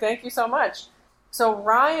correct. Thank you so much. So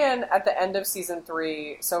Ryan, at the end of season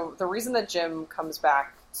 3, so the reason that Jim comes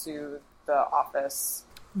back to the office...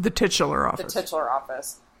 The titular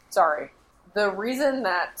office. Sorry. the reason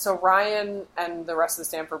that, so Ryan and the rest of the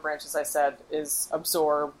Stanford branch, as I said, is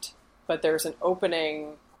absorbed, but there's an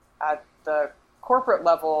opening at the corporate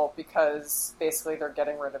level because basically they're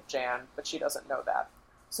getting rid of Jan, but she doesn't know that.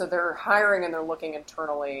 So they're hiring and they're looking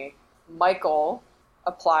internally. Michael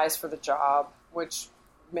applies for the job, which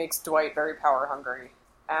makes Dwight very power hungry.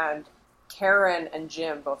 And Karen and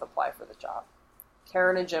Jim both apply for the job.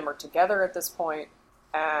 Karen and Jim are together at this point,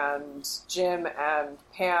 and Jim and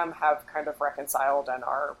Pam have kind of reconciled and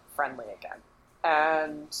are friendly again.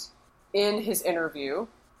 And in his interview,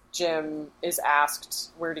 Jim is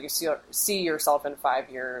asked, where do you see yourself in 5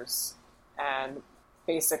 years? And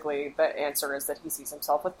basically the answer is that he sees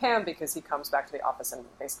himself with Pam because he comes back to the office and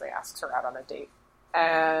basically asks her out on a date.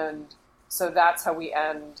 And so that's how we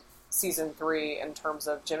end season 3 in terms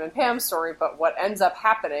of Jim and Pam's story. But what ends up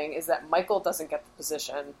happening is that Michael doesn't get the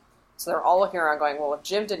position. So they're all looking around going, well, if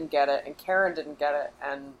Jim didn't get it and Karen didn't get it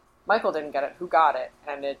and Michael didn't get it, who got it?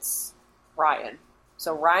 And it's Ryan.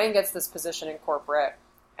 So Ryan gets this position in corporate,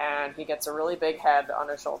 and he gets a really big head on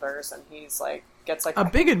his shoulders, and he's like, gets like a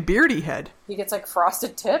big and beardy head. He gets like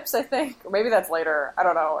frosted tips, I think. Or maybe that's later. I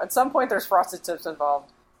don't know. At some point there's frosted tips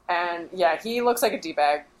involved. And yeah, he looks like a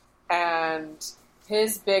D-bag. And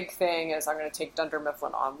his big thing is, I'm going to take Dunder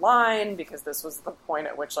Mifflin online, because this was the point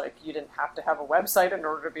at which like you didn't have to have a website in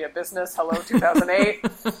order to be a business. Hello, 2008.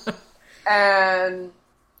 And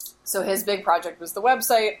so his big project was the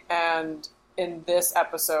website. And in this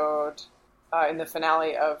episode, in the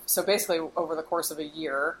finale of, so basically over the course of a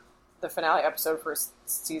year, the finale episode for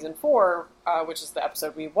season 4, which is the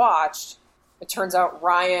episode we watched, it turns out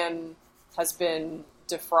Ryan has been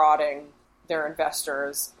defrauding their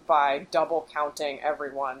investors by double counting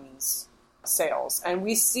everyone's sales. And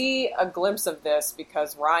we see a glimpse of this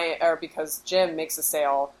because Jim makes a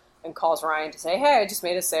sale and calls Ryan to say, hey, I just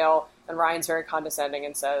made a sale. And Ryan's very condescending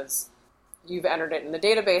and says, you've entered it in the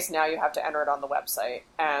database, now you have to enter it on the website.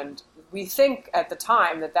 And we think at the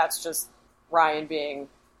time that that's just Ryan being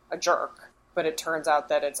a jerk, but it turns out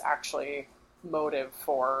that it's actually motive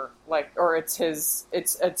for like, or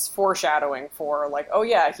it's foreshadowing for like, oh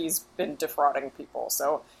yeah, he's been defrauding people.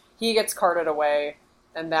 So he gets carted away,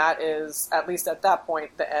 and that is, at least at that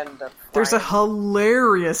point, the end of There's Ryan. a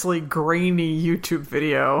hilariously grainy YouTube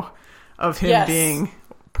video of him being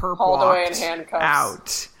perp hauled away in walked handcuffs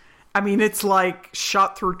out. I mean, it's like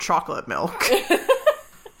shot through chocolate milk.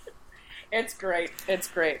 It's great. It's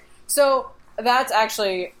great. So that's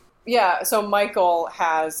actually, yeah, so Michael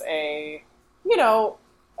has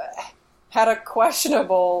had a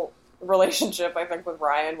questionable relationship, I think, with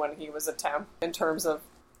Ryan when he was a temp, in terms of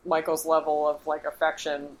Michael's level of like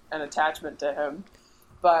affection and attachment to him.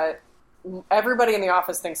 But everybody in the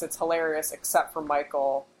office thinks it's hilarious except for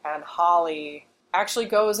Michael, and Holly actually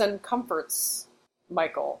goes and comforts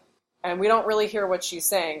Michael. And we don't really hear what she's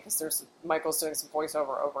saying because Michael's doing some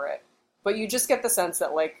voiceover over it. But you just get the sense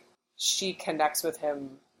that like she connects with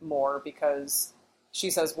him more because she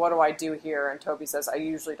says, what do I do here? And Toby says, I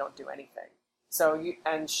usually don't do anything.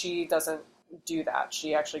 And she doesn't do that.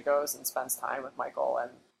 She actually goes and spends time with Michael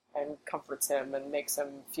and comforts him and makes him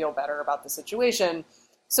feel better about the situation.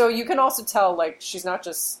 So you can also tell, like, she's not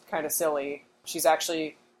just kind of silly. She's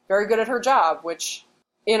actually very good at her job, which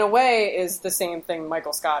in a way is the same thing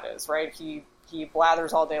Michael Scott is, right? He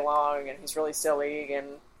blathers all day long and he's really silly and,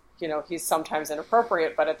 he's sometimes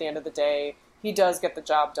inappropriate, but at the end of the day, he does get the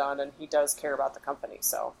job done and he does care about the company.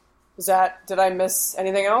 So did I miss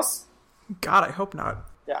anything else? God, I hope not.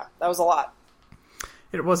 Yeah, that was a lot.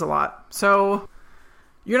 It was a lot. So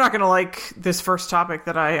you're not going to like this first topic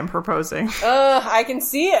that I am proposing. I can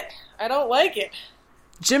see it. I don't like it.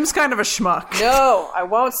 Jim's kind of a schmuck. No, I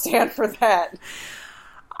won't stand for that.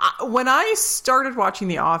 When I started watching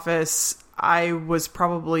The Office, I was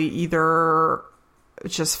probably either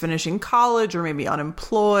just finishing college or maybe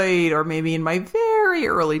unemployed or maybe in my very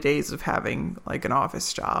early days of having like an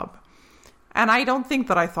office job. And I don't think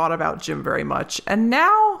that I thought about Jim very much. And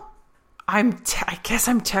now I guess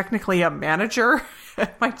I'm technically a manager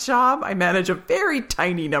at my job. I manage a very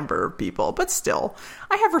tiny number of people, but still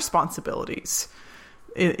I have responsibilities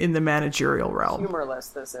in the managerial realm. Humorless,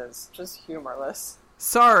 this is. Just humorless.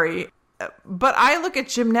 Sorry. But I look at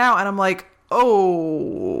Jim now and I'm like,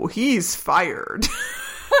 oh, he's fired.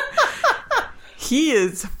 He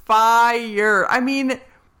is fired. I mean,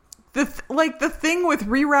 the thing with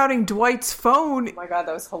rerouting Dwight's phone. Oh my God,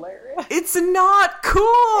 that was hilarious. It's not cool.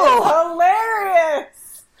 It's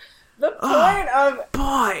hilarious. The point of...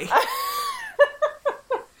 Boy.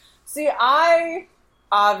 See, I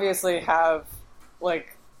obviously have,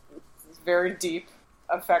 like, very deep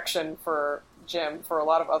affection for Jim for a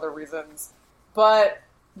lot of other reasons. But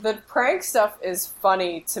The prank stuff is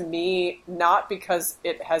funny to me, not because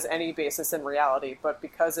it has any basis in reality, but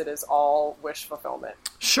because it is all wish fulfillment.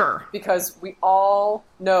 Sure. Because we all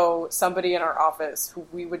know somebody in our office who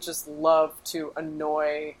we would just love to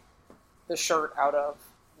annoy the shirt out of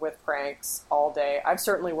with pranks all day. I've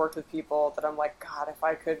certainly worked with people that I'm like, God, if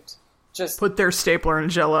I could just... Put their stapler in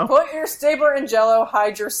Jell-O. Put your stapler in Jell-O,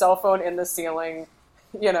 hide your cell phone in the ceiling,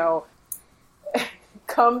 you know...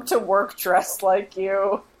 Come to work dressed like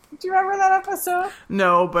you. Do you remember that episode?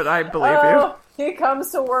 No, but I believe you. He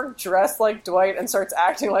comes to work dressed like Dwight and starts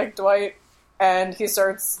acting like Dwight. And he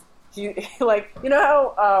like, you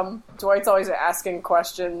know how Dwight's always asking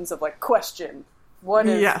questions of like, question. What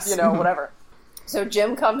is, yes. You know, whatever. So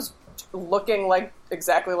Jim comes looking like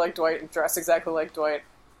exactly like Dwight and dressed exactly like Dwight.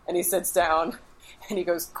 And he sits down and he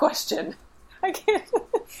goes, question. I can't.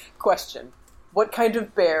 Question. What kind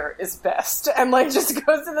of bear is best? And, like, just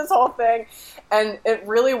goes to this whole thing. And it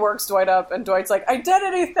really works Dwight up. And Dwight's like,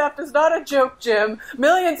 identity theft is not a joke, Jim.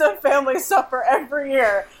 Millions of families suffer every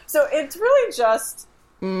year. So it's really just...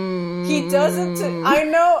 He doesn't... I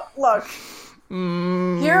know... Look.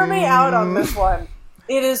 Hear me out on this one.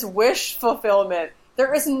 It is wish fulfillment.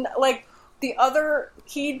 There isn't... Like, the other...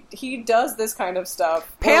 He does this kind of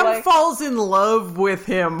stuff. Pam falls in love with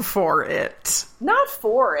him for it. Not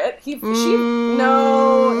for it. She falls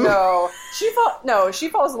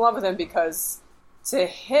in love with him because to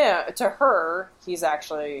her, he's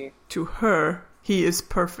actually... To her, he is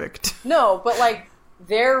perfect. No, but, like,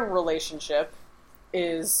 their relationship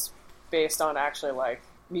is based on actually, like,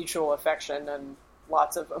 mutual affection and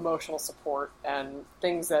lots of emotional support and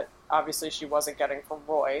things that obviously she wasn't getting from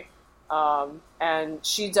Roy. And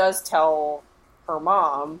she does tell her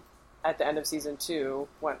mom at the end of season 2,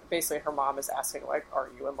 when basically her mom is asking, like, are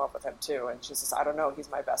you in love with him too? And she says, I don't know, he's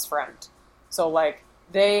my best friend. So, like,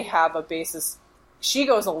 they have a basis. She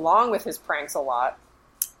goes along with his pranks a lot,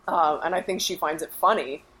 and I think she finds it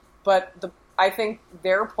funny. But I think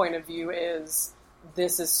their point of view is,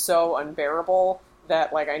 this is so unbearable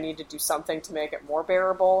that, like, I need to do something to make it more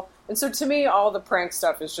bearable. And so to me, all the prank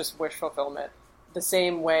stuff is just wish fulfillment. The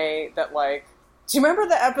same way that, like... Do you remember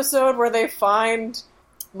the episode where they find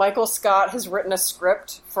Michael Scott has written a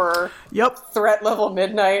script for Threat Level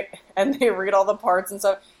Midnight, and they read all the parts and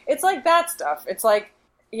stuff? It's like that stuff. It's like,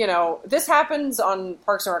 you know, this happens on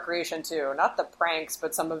Parks and Recreation, too. Not the pranks,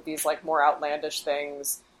 but some of these, like, more outlandish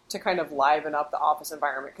things to kind of liven up the office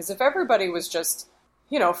environment. Because if everybody was just,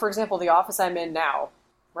 you know, for example, the office I'm in now,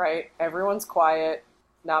 right? Everyone's quiet.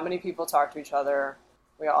 Not many people talk to each other.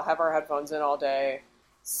 We all have our headphones in all day.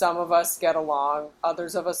 Some of us get along.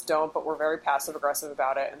 Others of us don't, but we're very passive-aggressive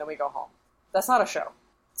about it, and then we go home. That's not a show.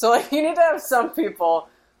 So, like, you need to have some people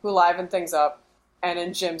who liven things up, and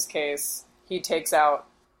in Jim's case, he takes out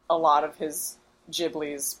a lot of his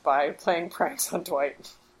Ghiblies by playing pranks on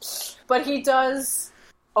Dwight. But he does,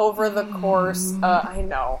 over the course... I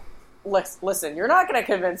know. Listen, you're not going to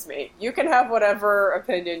convince me. You can have whatever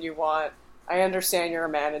opinion you want. I understand you're a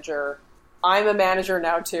manager. I'm a manager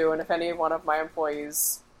now, too, and if any one of my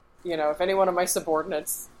employees, you know, if any one of my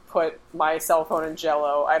subordinates put my cell phone in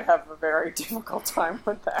Jell-O, I'd have a very difficult time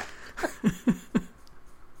with that.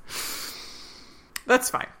 That's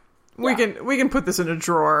fine. Yeah. We can put this in a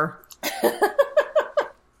drawer.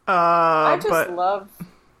 I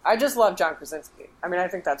just love John Krasinski. I mean, I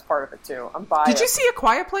think that's part of it, too. I'm biased. Did you see A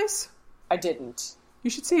Quiet Place? I didn't. You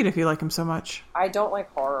should see it if you like him so much. I don't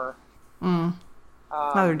like horror.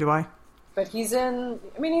 Neither do I. But he's in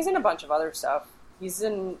a bunch of other stuff. He's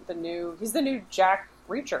the new Jack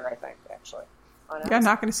Reacher, I think, actually. Yeah, I'm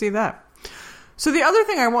not going to see that. So the other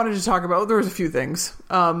thing I wanted to talk about, there was a few things.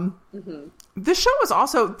 This show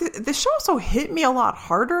also hit me a lot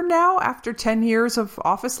harder now after 10 years of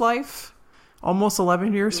office life. Almost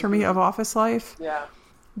 11 years for me of office life. Yeah.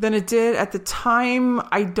 Than it did at the time.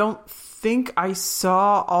 I don't think I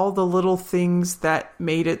saw all the little things that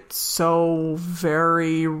made it so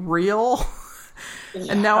very real.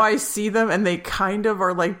 Yeah. And now I see them and they kind of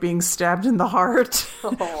are like being stabbed in the heart.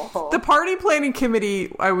 Oh. The party planning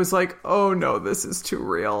committee, I was like, oh no, this is too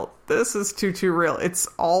real. This is too real. It's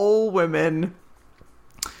all women.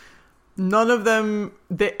 None of them,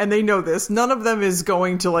 they know this, none of them is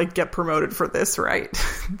going to like get promoted for this, right?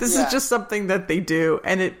 This is just something that they do.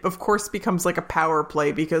 And it, of course, becomes like a power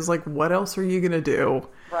play because like, what else are you going to do?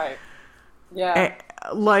 Right. Yeah.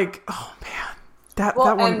 Like, oh man, that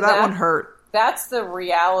one hurt. That's the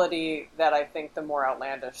reality that I think the more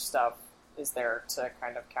outlandish stuff is there to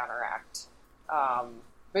kind of counteract.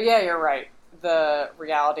 But yeah, you're right. The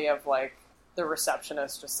reality of like the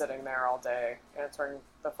receptionist just sitting there all day answering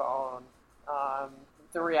the phone.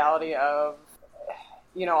 The reality of,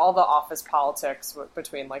 all the office politics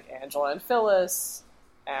between, like, Angela and Phyllis,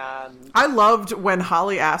 and... I loved when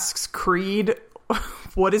Holly asks Creed,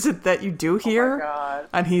 what is it that you do here? Oh my God.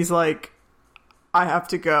 And he's like, I have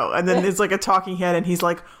to go. And then there's, like, a talking head, and he's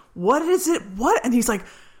like, what is it? What? And he's like,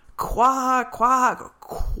 quabity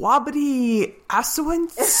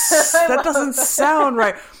assuance? That doesn't sound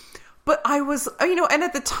right. But I was, and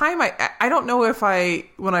at the time, I don't know if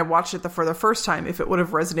when I watched it for the first time, if it would have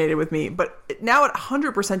resonated with me. But now it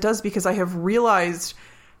 100% does, because I have realized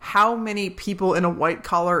how many people in a white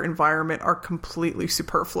collar environment are completely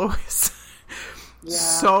superfluous. Yeah.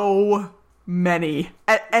 So many.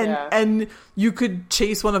 And you could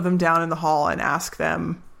chase one of them down in the hall and ask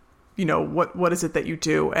them, what is it that you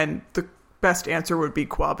do? And the best answer would be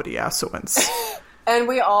quabity assuance. And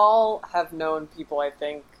we all have known people, I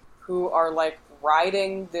think, who are, like,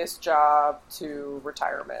 riding this job to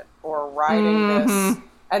retirement, or riding this.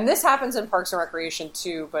 And this happens in Parks and Recreation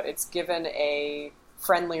too, but it's given a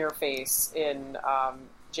friendlier face in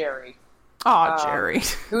Jerry. Jerry.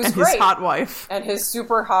 Who's and great. His hot wife. And his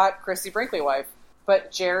super hot Christy Brinkley wife.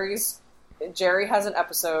 But Jerry has an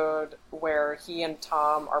episode where he and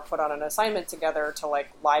Tom are put on an assignment together to, like,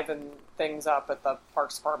 liven things up at the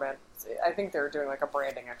Parks Department. I think they're doing, like, a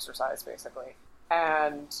branding exercise, basically.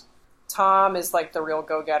 And Tom is, like, the real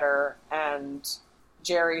go-getter, and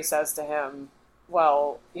Jerry says to him,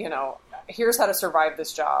 well, here's how to survive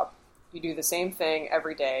this job. You do the same thing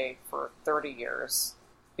every day for 30 years.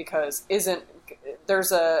 Because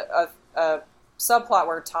there's a subplot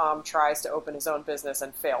where Tom tries to open his own business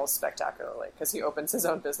and fails spectacularly, because he opens his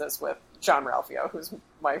own business with John Ralphio, who's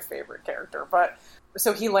my favorite character. But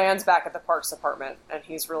so he lands back at the Parks Department, and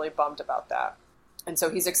he's really bummed about that. And so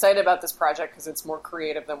he's excited about this project because it's more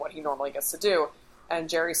creative than what he normally gets to do. And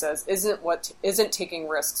Jerry says, isn't taking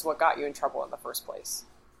risks what got you in trouble in the first place,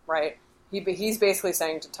 right? He's basically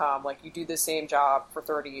saying to Tom, like, you do the same job for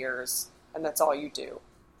 30 years, and that's all you do.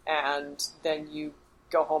 And then you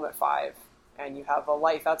go home at 5, and you have a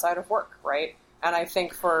life outside of work, right? And I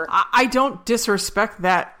think I don't disrespect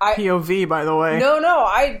that POV, by the way. No,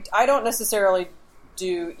 I don't necessarily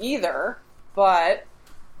do either, but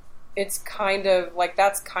it's kind of, like,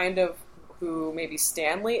 that's kind of who maybe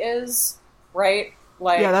Stanley is, right?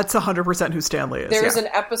 Like, yeah, that's 100% who Stanley is. There's an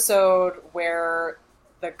episode where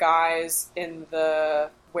the guys in the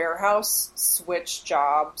warehouse switch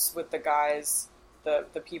jobs with the guys, the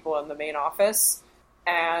people in the main office,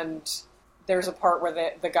 and there's a part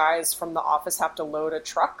where the guys from the office have to load a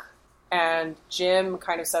truck, and Jim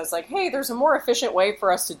kind of says, like, hey, there's a more efficient way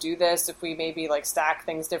for us to do this if we maybe, like, stack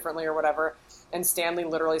things differently or whatever. And Stanley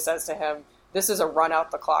literally says to him, this is a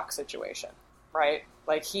run-out-the-clock situation, right?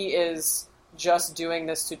 Like, he is just doing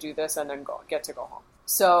this to do this and then get to go home.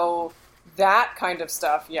 So that kind of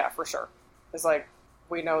stuff, yeah, for sure. It's like,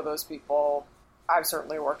 we know those people. I've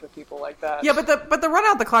certainly worked with people like that. Yeah, but the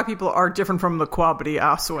run-out-the-clock people are different from the quabity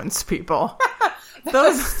assuance people.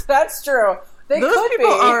 That's true.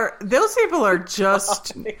 Those people are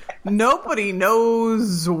just, nobody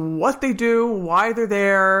knows what they do, why they're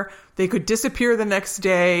there. They could disappear the next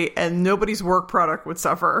day, and nobody's work product would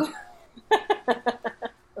suffer.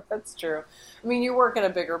 That's true. I mean, you work in a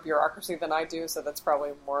bigger bureaucracy than I do, so that's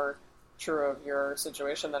probably more true of your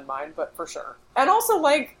situation than mine, but for sure. And also,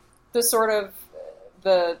 like,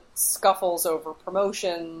 the scuffles over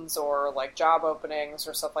promotions or, like, job openings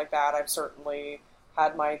or stuff like that, I've certainly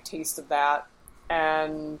had my taste of that.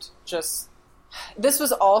 And just, this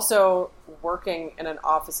was also working in an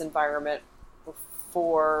office environment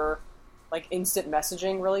before, like, instant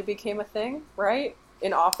messaging really became a thing, right?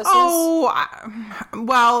 In offices?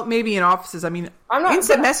 Well, maybe in offices. I mean,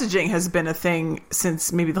 instant messaging has been a thing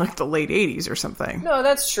since maybe, like, the late 80s or something. No,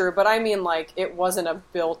 that's true. But I mean, like, it wasn't a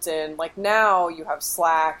built-in, like, now you have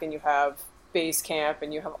Slack and you have Basecamp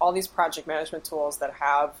and you have all these project management tools that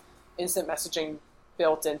have instant messaging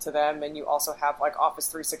built into them, and you also have, like, Office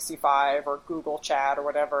 365 or Google Chat or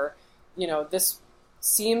whatever. This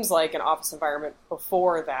seems like an office environment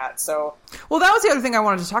before that. So, well, that was the other thing I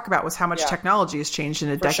wanted to talk about, was how much technology has changed in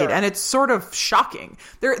a decade, and it's sort of shocking.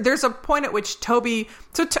 There's a point at which Toby,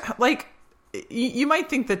 you might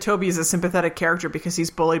think that Toby is a sympathetic character because he's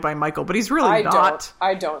bullied by Michael, but he's really not.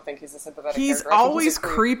 I don't think he's a sympathetic character. He's always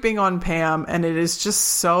creeping on Pam, and it is just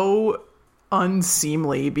so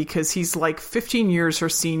unseemly because he's like 15 years her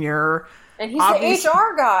senior. And he's the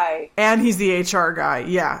HR guy. And he's the HR guy,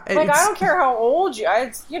 yeah. Like, I don't care how old you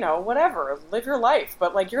are, whatever, live your life.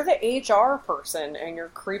 But, like, you're the HR person, and you're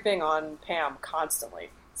creeping on Pam constantly.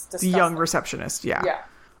 It's disgusting. The young receptionist, yeah. Yeah.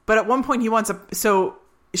 But at one point so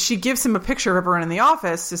she gives him a picture of everyone in the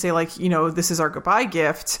office to say, like, this is our goodbye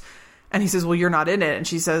gift. And he says, well, you're not in it. And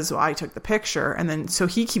she says, well, I took the picture. And then, so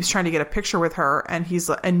he keeps trying to get a picture with her, and he's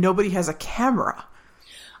like, and nobody has a camera.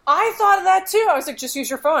 I thought of that too. I was like, just use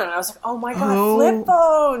your phone. And I was like, oh my God, flip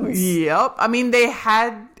phones. Yep. I mean,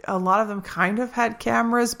 a lot of them kind of had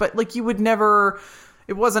cameras, but like you would never,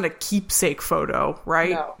 it wasn't a keepsake photo, right?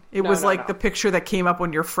 No. It was the picture that came up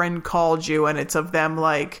when your friend called you, and it's of them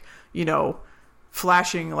like, you know,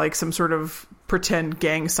 flashing like some sort of pretend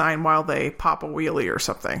gang sign while they pop a wheelie or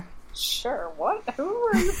something. Sure. What? Who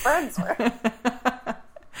were you friends with?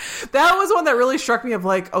 That was one that really struck me of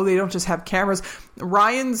like, oh, they don't just have cameras.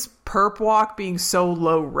 Ryan's perp walk being so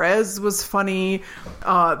low res was funny.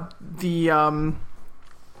 When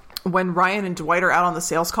Ryan and Dwight are out on the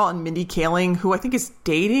sales call, and Mindy Kaling, who I think is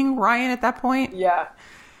dating Ryan at that point. Yeah.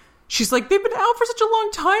 She's like, they've been out for such a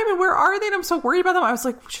long time, and where are they? And I'm so worried about them. I was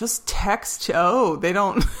like, just text. Oh, they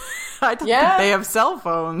don't. I don't think they have cell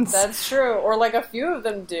phones. That's true. Or like a few of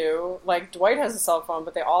them do. Like Dwight has a cell phone,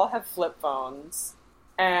 but they all have flip phones.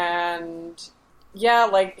 And yeah,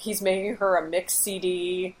 like he's making her a mix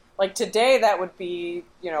CD. Like today, that would be,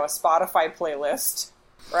 you know, a Spotify playlist,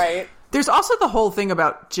 right? There's also the whole thing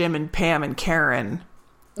about Jim and Pam and Karen,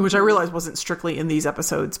 which I realized wasn't strictly in these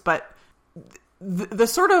episodes, but the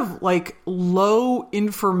sort of like low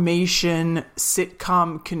information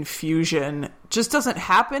sitcom confusion just doesn't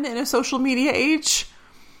happen in a social media age.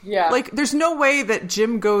 Yeah. Like there's no way that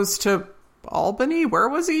Jim goes to Albany. Where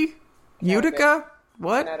was he? Utica?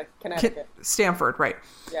 What? Connecticut. Stanford, right.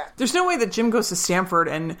 Yeah. There's no way that Jim goes to Stanford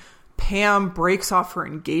and Pam breaks off her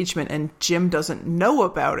engagement and Jim doesn't know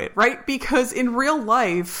about it, right? Because in real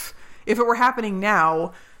life, if it were happening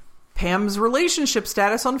now, Pam's relationship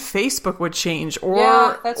status on Facebook would change.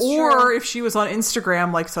 Or if she was on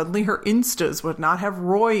Instagram, like suddenly her Instas would not have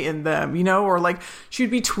Roy in them, you know? Or like she'd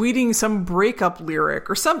be tweeting some breakup lyric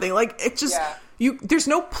or something. Like it just... Yeah. There's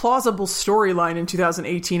no plausible storyline in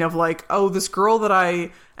 2018 of like, oh, this girl that I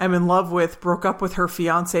am in love with broke up with her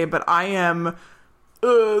fiance, but I am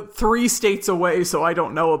 3 states away, so I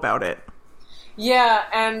don't know about it. Yeah,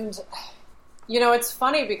 and, you know, it's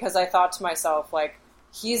funny because I thought to myself, like,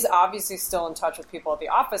 he's obviously still in touch with people at the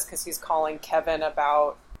office because he's calling Kevin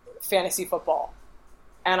about fantasy football.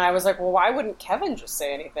 And I was like, well, why wouldn't Kevin just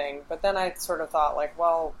say anything? But then I sort of thought, like,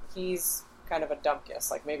 well, he's kind of a dumpkiss.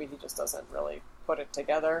 Like, maybe he just doesn't really put it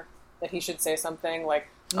together that he should say something. Like,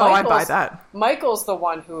 I buy that. Michael's the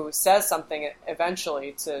one who says something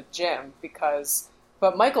eventually to Jim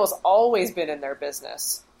but Michael's always been in their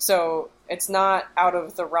business. So it's not out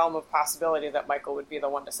of the realm of possibility that Michael would be the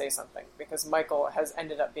one to say something, because Michael has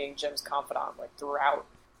ended up being Jim's confidant, like, throughout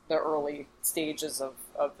the early stages of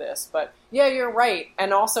this. But yeah, you're right.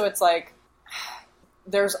 And also it's like,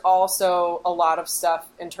 there's also a lot of stuff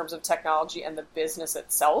in terms of technology and the business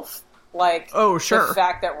itself. Like, oh, sure. The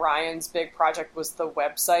fact that Ryan's big project was the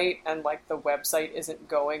website, and like the website isn't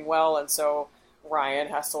going well, and so Ryan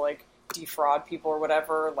has to like defraud people or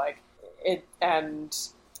whatever, like it, and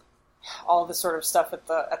all this sort of stuff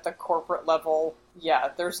at the corporate level. Yeah,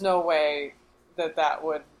 there's no way that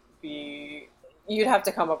would be. You'd have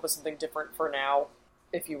to come up with something different for now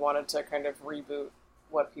if you wanted to kind of reboot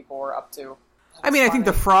what people were up to. I mean, I think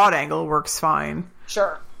the fraud angle works fine.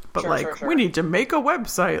 Sure. But sure. We need to make a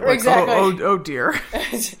website. Like, exactly. Oh dear.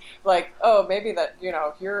 Like, oh, maybe that, you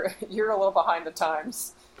know, you're a little behind the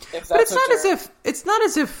times. If that's but it's not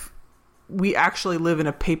as if we actually live in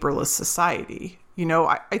a paperless society. You know,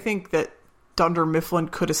 I think that Dunder Mifflin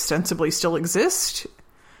could ostensibly still exist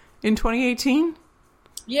in 2018.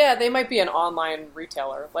 Yeah, they might be an online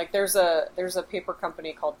retailer. Like, there's a paper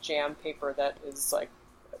company called Jam Paper that is like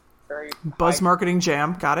very Buzz Marketing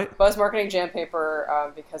Jam, got it. Buzz Marketing Jam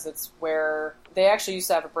Paper, because it's where they actually used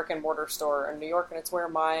to have a brick and mortar store in New York, and it's where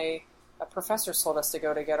my professors told us to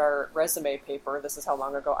go to get our resume paper. This is how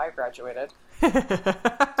long ago I graduated. And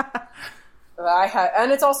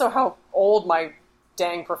it's also how old my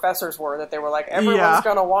dang professors were, that they were like, everyone's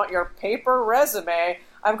going to want your paper resume.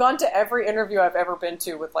 I've gone to every interview I've ever been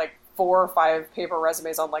to with like 4 or 5 paper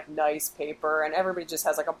resumes on like nice paper, and everybody just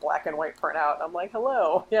has like a black and white printout. And I'm like,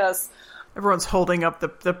 hello, yes. Everyone's holding up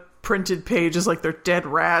the printed pages like they're dead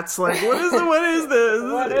rats. Like, what is this? What is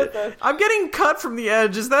this? I'm getting cut from the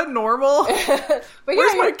edge. Is that normal?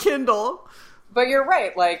 Where's my Kindle? But you're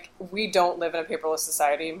right. Like, we don't live in a paperless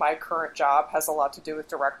society. My current job has a lot to do with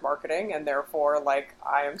direct marketing, and therefore, like,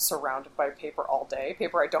 I am surrounded by paper all day.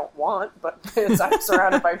 Paper I don't want, but I'm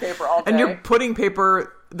surrounded by paper all day. And you're putting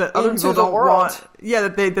paper that other people don't want. Yeah,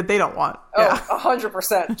 that they don't want. Oh,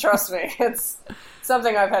 100%. Trust me. It's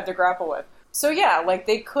something I've had to grapple with. So yeah, like,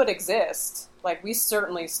 they could exist. Like, we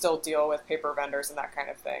certainly still deal with paper vendors and that kind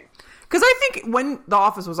of thing. Because I think when The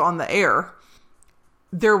Office was on the air,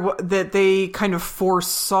 that they kind of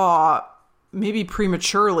foresaw, maybe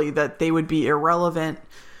prematurely, that they would be irrelevant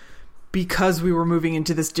because we were moving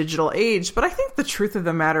into this digital age. But I think the truth of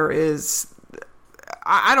the matter is,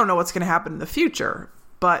 I don't know what's going to happen in the future.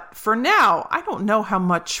 But for now, I don't know how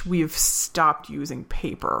much we've stopped using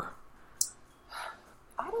paper.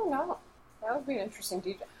 I don't know. That would be an interesting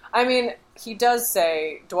detail. I mean,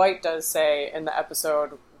 Dwight does say in the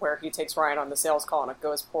episode where he takes Ryan on the sales call and it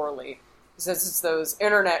goes poorly, he says it's those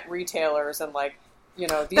internet retailers and, like, you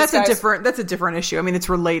know, these that's guys... That's a different issue. I mean, it's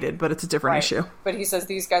related, but it's a different issue. But he says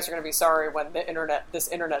these guys are going to be sorry when this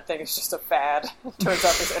internet thing is just a fad. Turns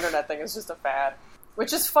out this internet thing is just a fad.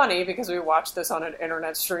 Which is funny because we watched this on an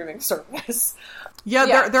internet streaming service.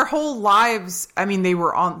 Yeah. Their whole lives, I mean,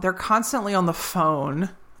 they're constantly on the phone.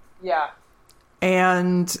 Yeah.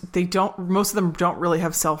 And most of them don't really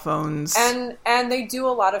have cell phones. And they do a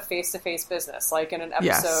lot of face-to-face business. Like in an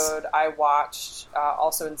episode I watched,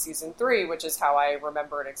 also in season 3, which is how I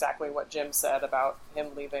remembered exactly what Jim said about him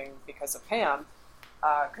leaving because of Pam.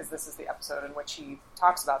 Because this is the episode in which he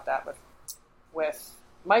talks about that with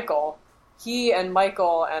Michael. He and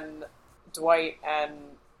Michael and Dwight and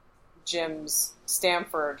Jim's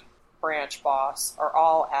Stanford branch boss are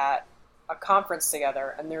all at a conference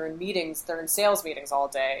together, and they're in sales meetings all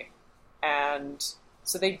day. And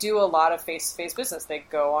so they do a lot of face-to-face business. They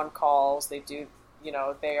go on calls, they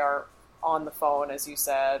are on the phone, as you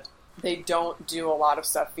said. They don't do a lot of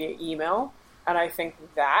stuff via email. And I think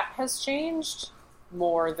that has changed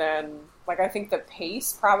more than, like, I think the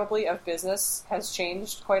pace probably of business has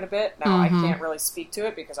changed quite a bit. Now, I can't really speak to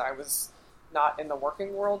it because I was not in the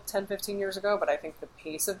working world 10, 15 years ago, but I think the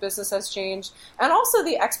pace of business has changed. And also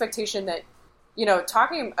the expectation that, you know,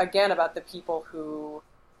 talking again about the people who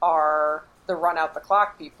are the run out the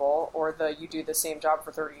clock people, or you do the same job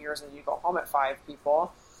for 30 years and you go home at 5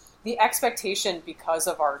 people, the expectation because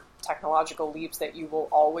of our technological leaps that you will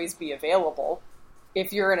always be available.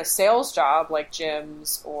 If you're in a sales job like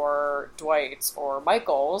Jim's or Dwight's or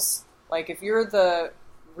Michael's, like if you're the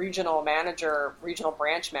regional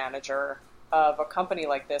branch manager of a company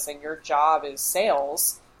like this and your job is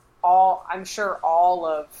sales, I'm sure all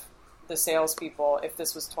of the salespeople, if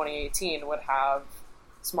this was 2018, would have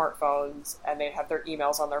smartphones and they'd have their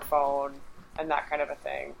emails on their phone and that kind of a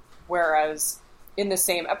thing. Whereas in the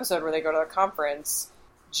same episode where they go to the conference,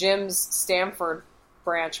 Jim's Stanford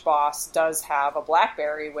branch boss does have a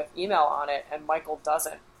BlackBerry with email on it and Michael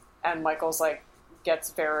doesn't. And Michael's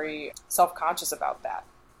gets very self-conscious about that.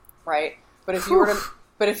 Right? But if you were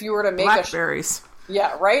to make Blackberries.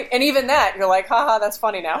 Yeah, right? And even that, you're like, haha, that's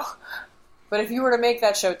funny now. But if you were to make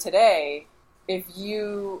that show today, if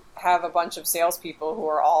you have a bunch of salespeople who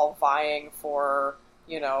are all vying for,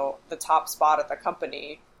 you know, the top spot at the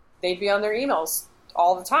company, they'd be on their emails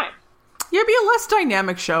all the time. Yeah, it'd be a less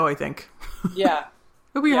dynamic show, I think. Yeah.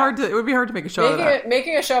 It would be hard to make a show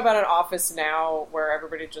making a show about an office now where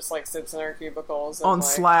everybody just sits in their cubicles and on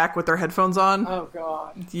Slack with their headphones on. Oh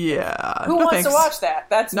god. Yeah. Who wants to watch that?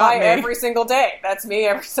 That's Not me. Every single day. That's me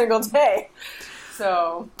every single day.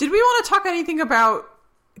 So, did we want to talk anything about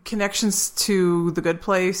connections to The Good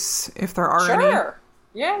Place, if there are any? Sure.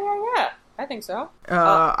 Yeah. I think so.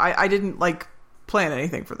 I didn't plan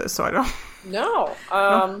anything for this, so I don't. No.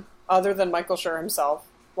 No. Other than Michael Schur himself.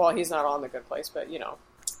 Well, he's not on The Good Place, but, you know.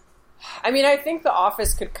 I mean, I think The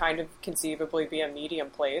Office could kind of conceivably be a medium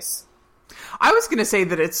place. I was going to say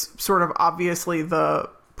that it's sort of obviously the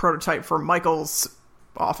prototype for Michael's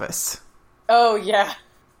Office. Oh, yeah.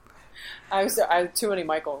 I had too many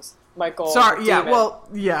Michaels. Michael. Sorry, yeah, Demon. well,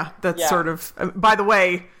 yeah, that's sort of... by the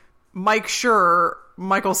way, Mike Schur,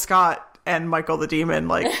 Michael Scott, and Michael the Demon,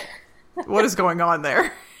 what is going on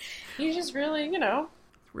there? He's just really, you know...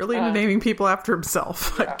 Really naming people after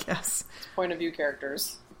himself, I guess. Point of view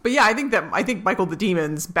characters. But yeah, I think Michael the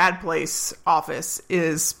Demon's Bad Place Office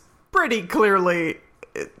is pretty clearly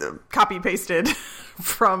copy pasted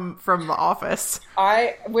from The Office.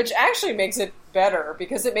 Which actually makes it better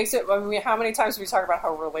because it makes it. I mean, how many times we talk about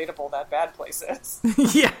how relatable that Bad Place is?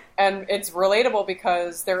 Yeah, and it's relatable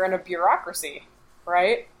because they're in a bureaucracy,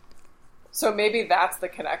 right? So maybe that's the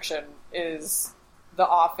connection. Is The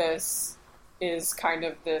Office is kind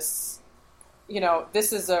of this, you know,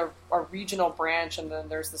 this is a regional branch and then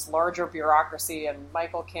there's this larger bureaucracy and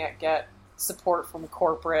Michael can't get support from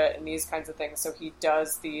corporate and these kinds of things, so he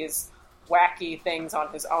does these wacky things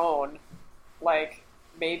on his own.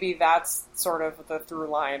 Maybe that's sort of the through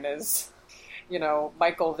line is, you know,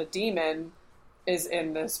 Michael the Demon is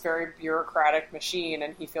in this very bureaucratic machine,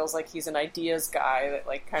 and he feels like he's an ideas guy that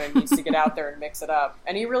like kind of needs to get out there and mix it up.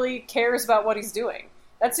 And he really cares about what he's doing.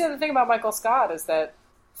 That's the other thing about Michael Scott, is that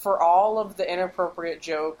for all of the inappropriate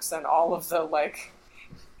jokes and all of the like,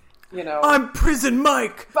 you know, I'm Prison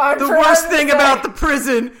Mike. The worst thing about the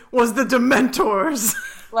prison was the Dementors.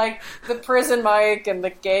 Like the Prison Mike and the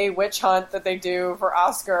gay witch hunt that they do for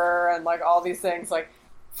Oscar and like all these things, like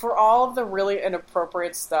for all of the really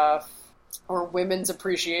inappropriate stuff, or Women's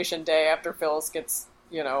Appreciation Day after Phyllis gets,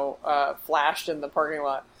 you know, flashed in the parking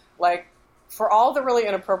lot. Like, for all the really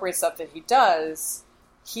inappropriate stuff that he does,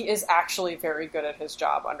 he is actually very good at his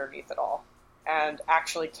job underneath it all, and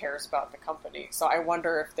actually cares about the company. So I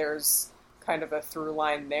wonder if there's kind of a through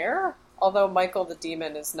line there. Although Michael the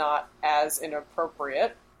Demon is not as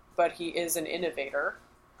inappropriate, but he is an innovator.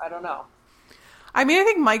 I don't know. I mean, I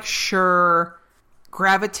think Mike Schur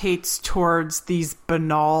gravitates towards these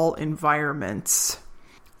banal environments,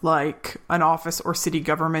 like an office or city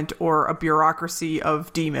government or a bureaucracy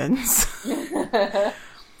of demons.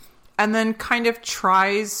 And then kind of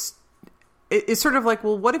tries... It's sort of like,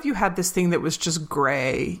 well, what if you had this thing that was just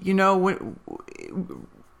gray? You know,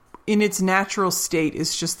 in its natural state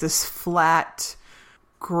is just this flat,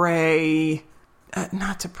 gray,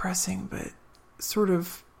 not depressing, but sort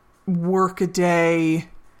of work-a-day.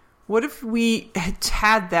 What if we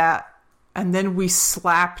had that and then we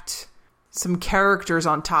slapped some characters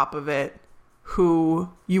on top of it who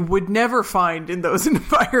you would never find in those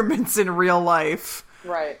environments in real life?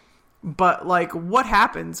 Right. But, like, what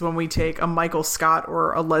happens when we take a Michael Scott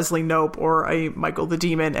or a Leslie Knope or a Michael the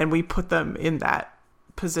Demon and we put them in that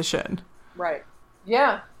position? Right.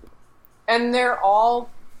 Yeah. And they're all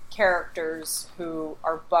characters who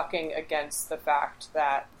are bucking against the fact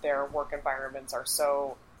that their work environments are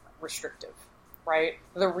so restrictive, right?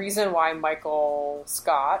 The reason why Michael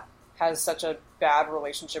Scott has such a bad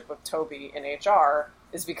relationship with Toby in HR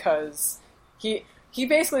is because he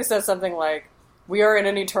basically says something like, we are in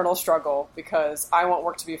an eternal struggle because I want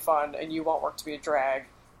work to be fun and you want work to be a drag,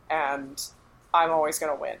 and I'm always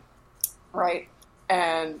going to win, right?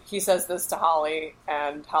 And he says this to Holly,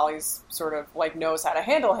 and Holly's sort of like knows how to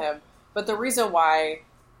handle him. But the reason why,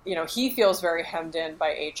 you know, he feels very hemmed in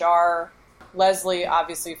by HR, Leslie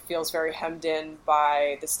obviously feels very hemmed in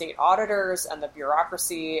by the state auditors and the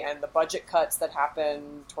bureaucracy and the budget cuts that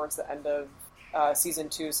happen towards the end of season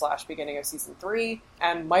 2 / beginning of season 3.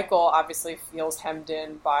 And Michael obviously feels hemmed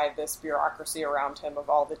in by this bureaucracy around him of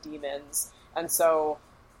all the demons. And so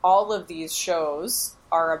all of these shows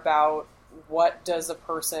are about what does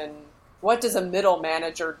a middle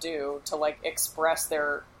manager do to like express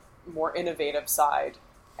their more innovative side.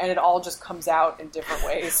 And it all just comes out in different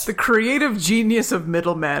ways. The creative genius of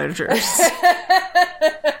middle managers.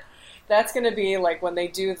 That's going to be like when they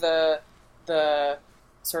do the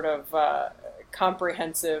sort of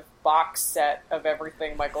comprehensive box set of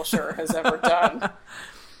everything Michael Schur has ever done.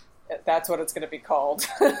 That's what it's going to be called.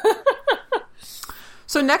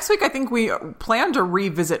 So next week, I think we plan to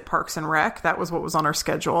revisit Parks and Rec. That was what was on our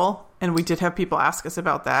schedule. And we did have people ask us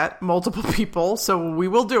about that. Multiple people. So we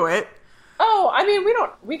will do it. Oh, I mean,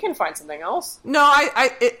 we can find something else. No,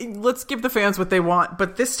 let's give the fans what they want.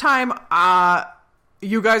 But this time,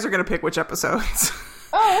 you guys are going to pick which episodes.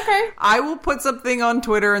 Oh, okay. I will put something on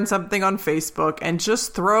Twitter and something on Facebook and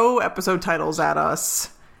just throw episode titles at us.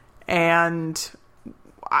 And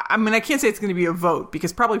I mean, I can't say it's going to be a vote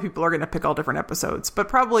because probably people are going to pick all different episodes. But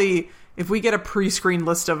probably if we get a pre-screen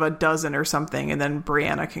list of a dozen or something, and then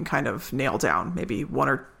Brianna can kind of nail down maybe one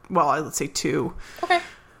or, well, let's say 2. Okay.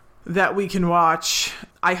 That we can watch.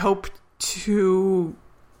 I hope to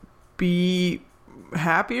be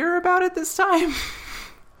happier about it this time.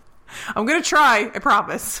 I'm going to try, I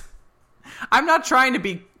promise. I'm not trying to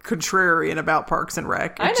be contrarian about Parks and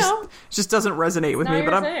Rec. It just doesn't resonate with me,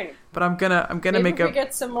 but I'm going to make we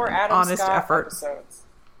get some more Adam honest Scott effort. Episodes,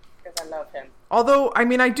 because I love him. Although, I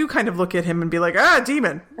mean, I do kind of look at him and be like,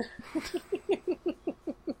 demon.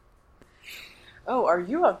 Oh, are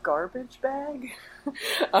you a garbage bag?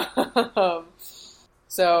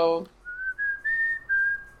 So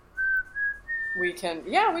we can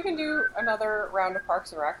do another round of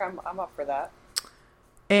Parks and Rec. I'm up for that.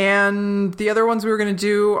 And the other ones we were going to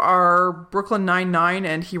do are Brooklyn Nine-Nine,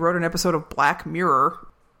 and he wrote an episode of Black Mirror.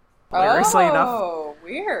 Hilariously enough. Oh,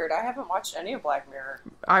 weird. I haven't watched any of Black Mirror.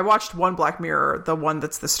 I watched one Black Mirror, the one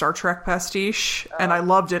that's the Star Trek pastiche, and I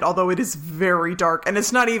loved it, although it is very dark. And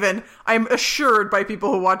it's not even, I'm assured by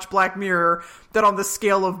people who watch Black Mirror that on the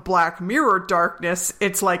scale of Black Mirror darkness,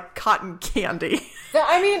 it's like cotton candy.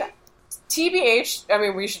 I mean, TBH, I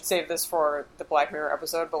mean, we should save this for the Black Mirror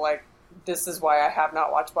episode, but like, this is why I have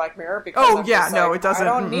not watched Black Mirror, because it doesn't. I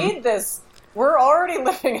don't need this. We're already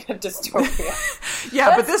living in a dystopia.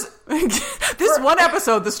 Yeah, but this one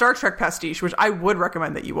episode, the Star Trek pastiche, which I would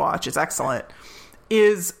recommend that you watch, is excellent,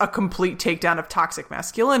 is a complete takedown of toxic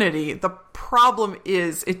masculinity. The problem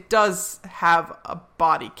is it does have a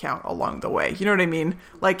body count along the way. You know what I mean?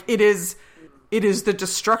 Like, it is the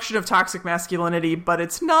destruction of toxic masculinity, but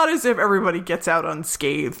it's not as if everybody gets out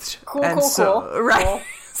unscathed. Cool. Right. Cool.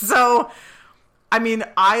 So, I mean,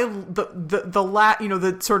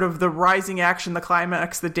 the sort of the rising action, the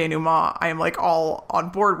climax, the denouement, I am like all on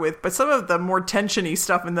board with. But some of the more tensiony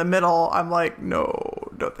stuff in the middle, I'm like, no,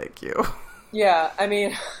 thank you. Yeah, I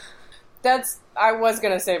mean, I was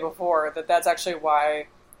going to say before that's actually why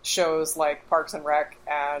shows like Parks and Rec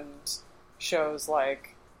and shows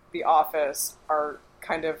like The Office are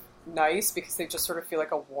kind of nice, because they just sort of feel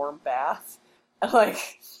like a warm bath.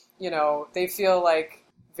 Like, they feel like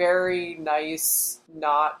very nice,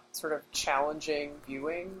 not sort of challenging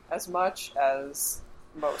viewing as much as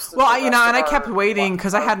most of the rest and of I kept waiting,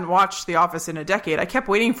 because I hadn't watched The Office in a decade. I kept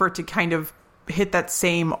waiting for it to kind of hit that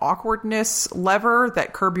same awkwardness lever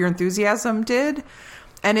that Curb Your Enthusiasm did,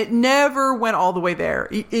 and it never went all the way there.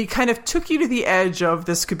 It kind of took you to the edge of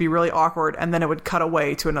this could be really awkward, and then it would cut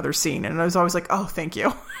away to another scene, and I was always like, oh, thank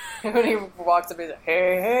you. When he walks up, he's like,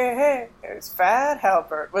 hey, it's Fat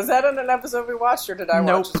Halbert. Was that in an episode we watched, or did I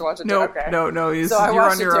watch it? Nope. Okay. No, So I you're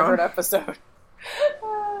watched on your a different own. episode.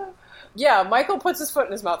 Yeah, Michael puts his foot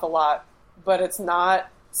in his mouth a lot, but it's not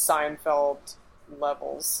Seinfeld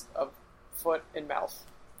levels of foot in mouth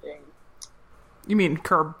thing. You mean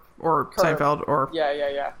Curb or Seinfeld or...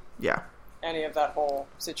 Yeah. Any of that whole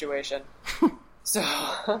situation. So,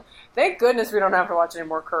 thank goodness we don't have to watch any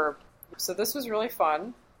more Curb. So this was really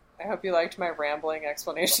fun. I hope you liked my rambling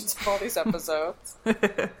explanations of all these episodes.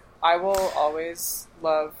 I will always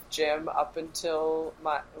love Jim up until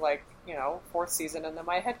my, fourth season, and then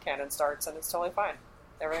my headcanon starts, and it's totally fine.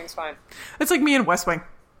 Everything's fine. It's like me and West Wing.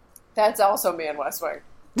 That's also me and West Wing.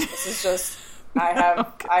 This is just, I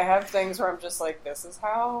have things where I'm just like, this is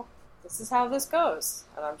how this goes,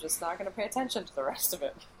 and I'm just not going to pay attention to the rest of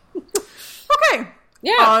it. Okay.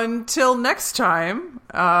 Yeah. Until next time,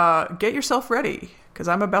 get yourself ready, because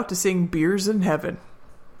I'm about to sing Beers in Heaven.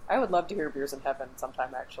 I would love to hear Beers in Heaven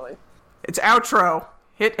sometime, actually. It's outro.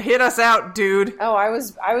 Hit us out, dude. Oh, I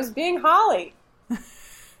was being Holly.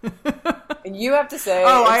 And you have to say...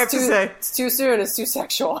 Oh, I have to say... It's too soon, it's too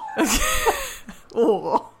sexual.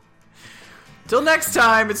 Oh. Till next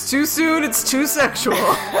time, it's too soon, it's too sexual.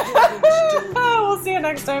 We'll see you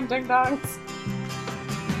next time, ding dongs.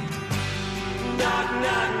 Knock,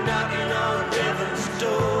 knock, knocking on heaven's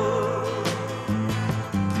door.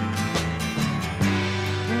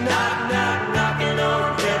 Knock, knock, knocking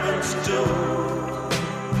on heaven's door.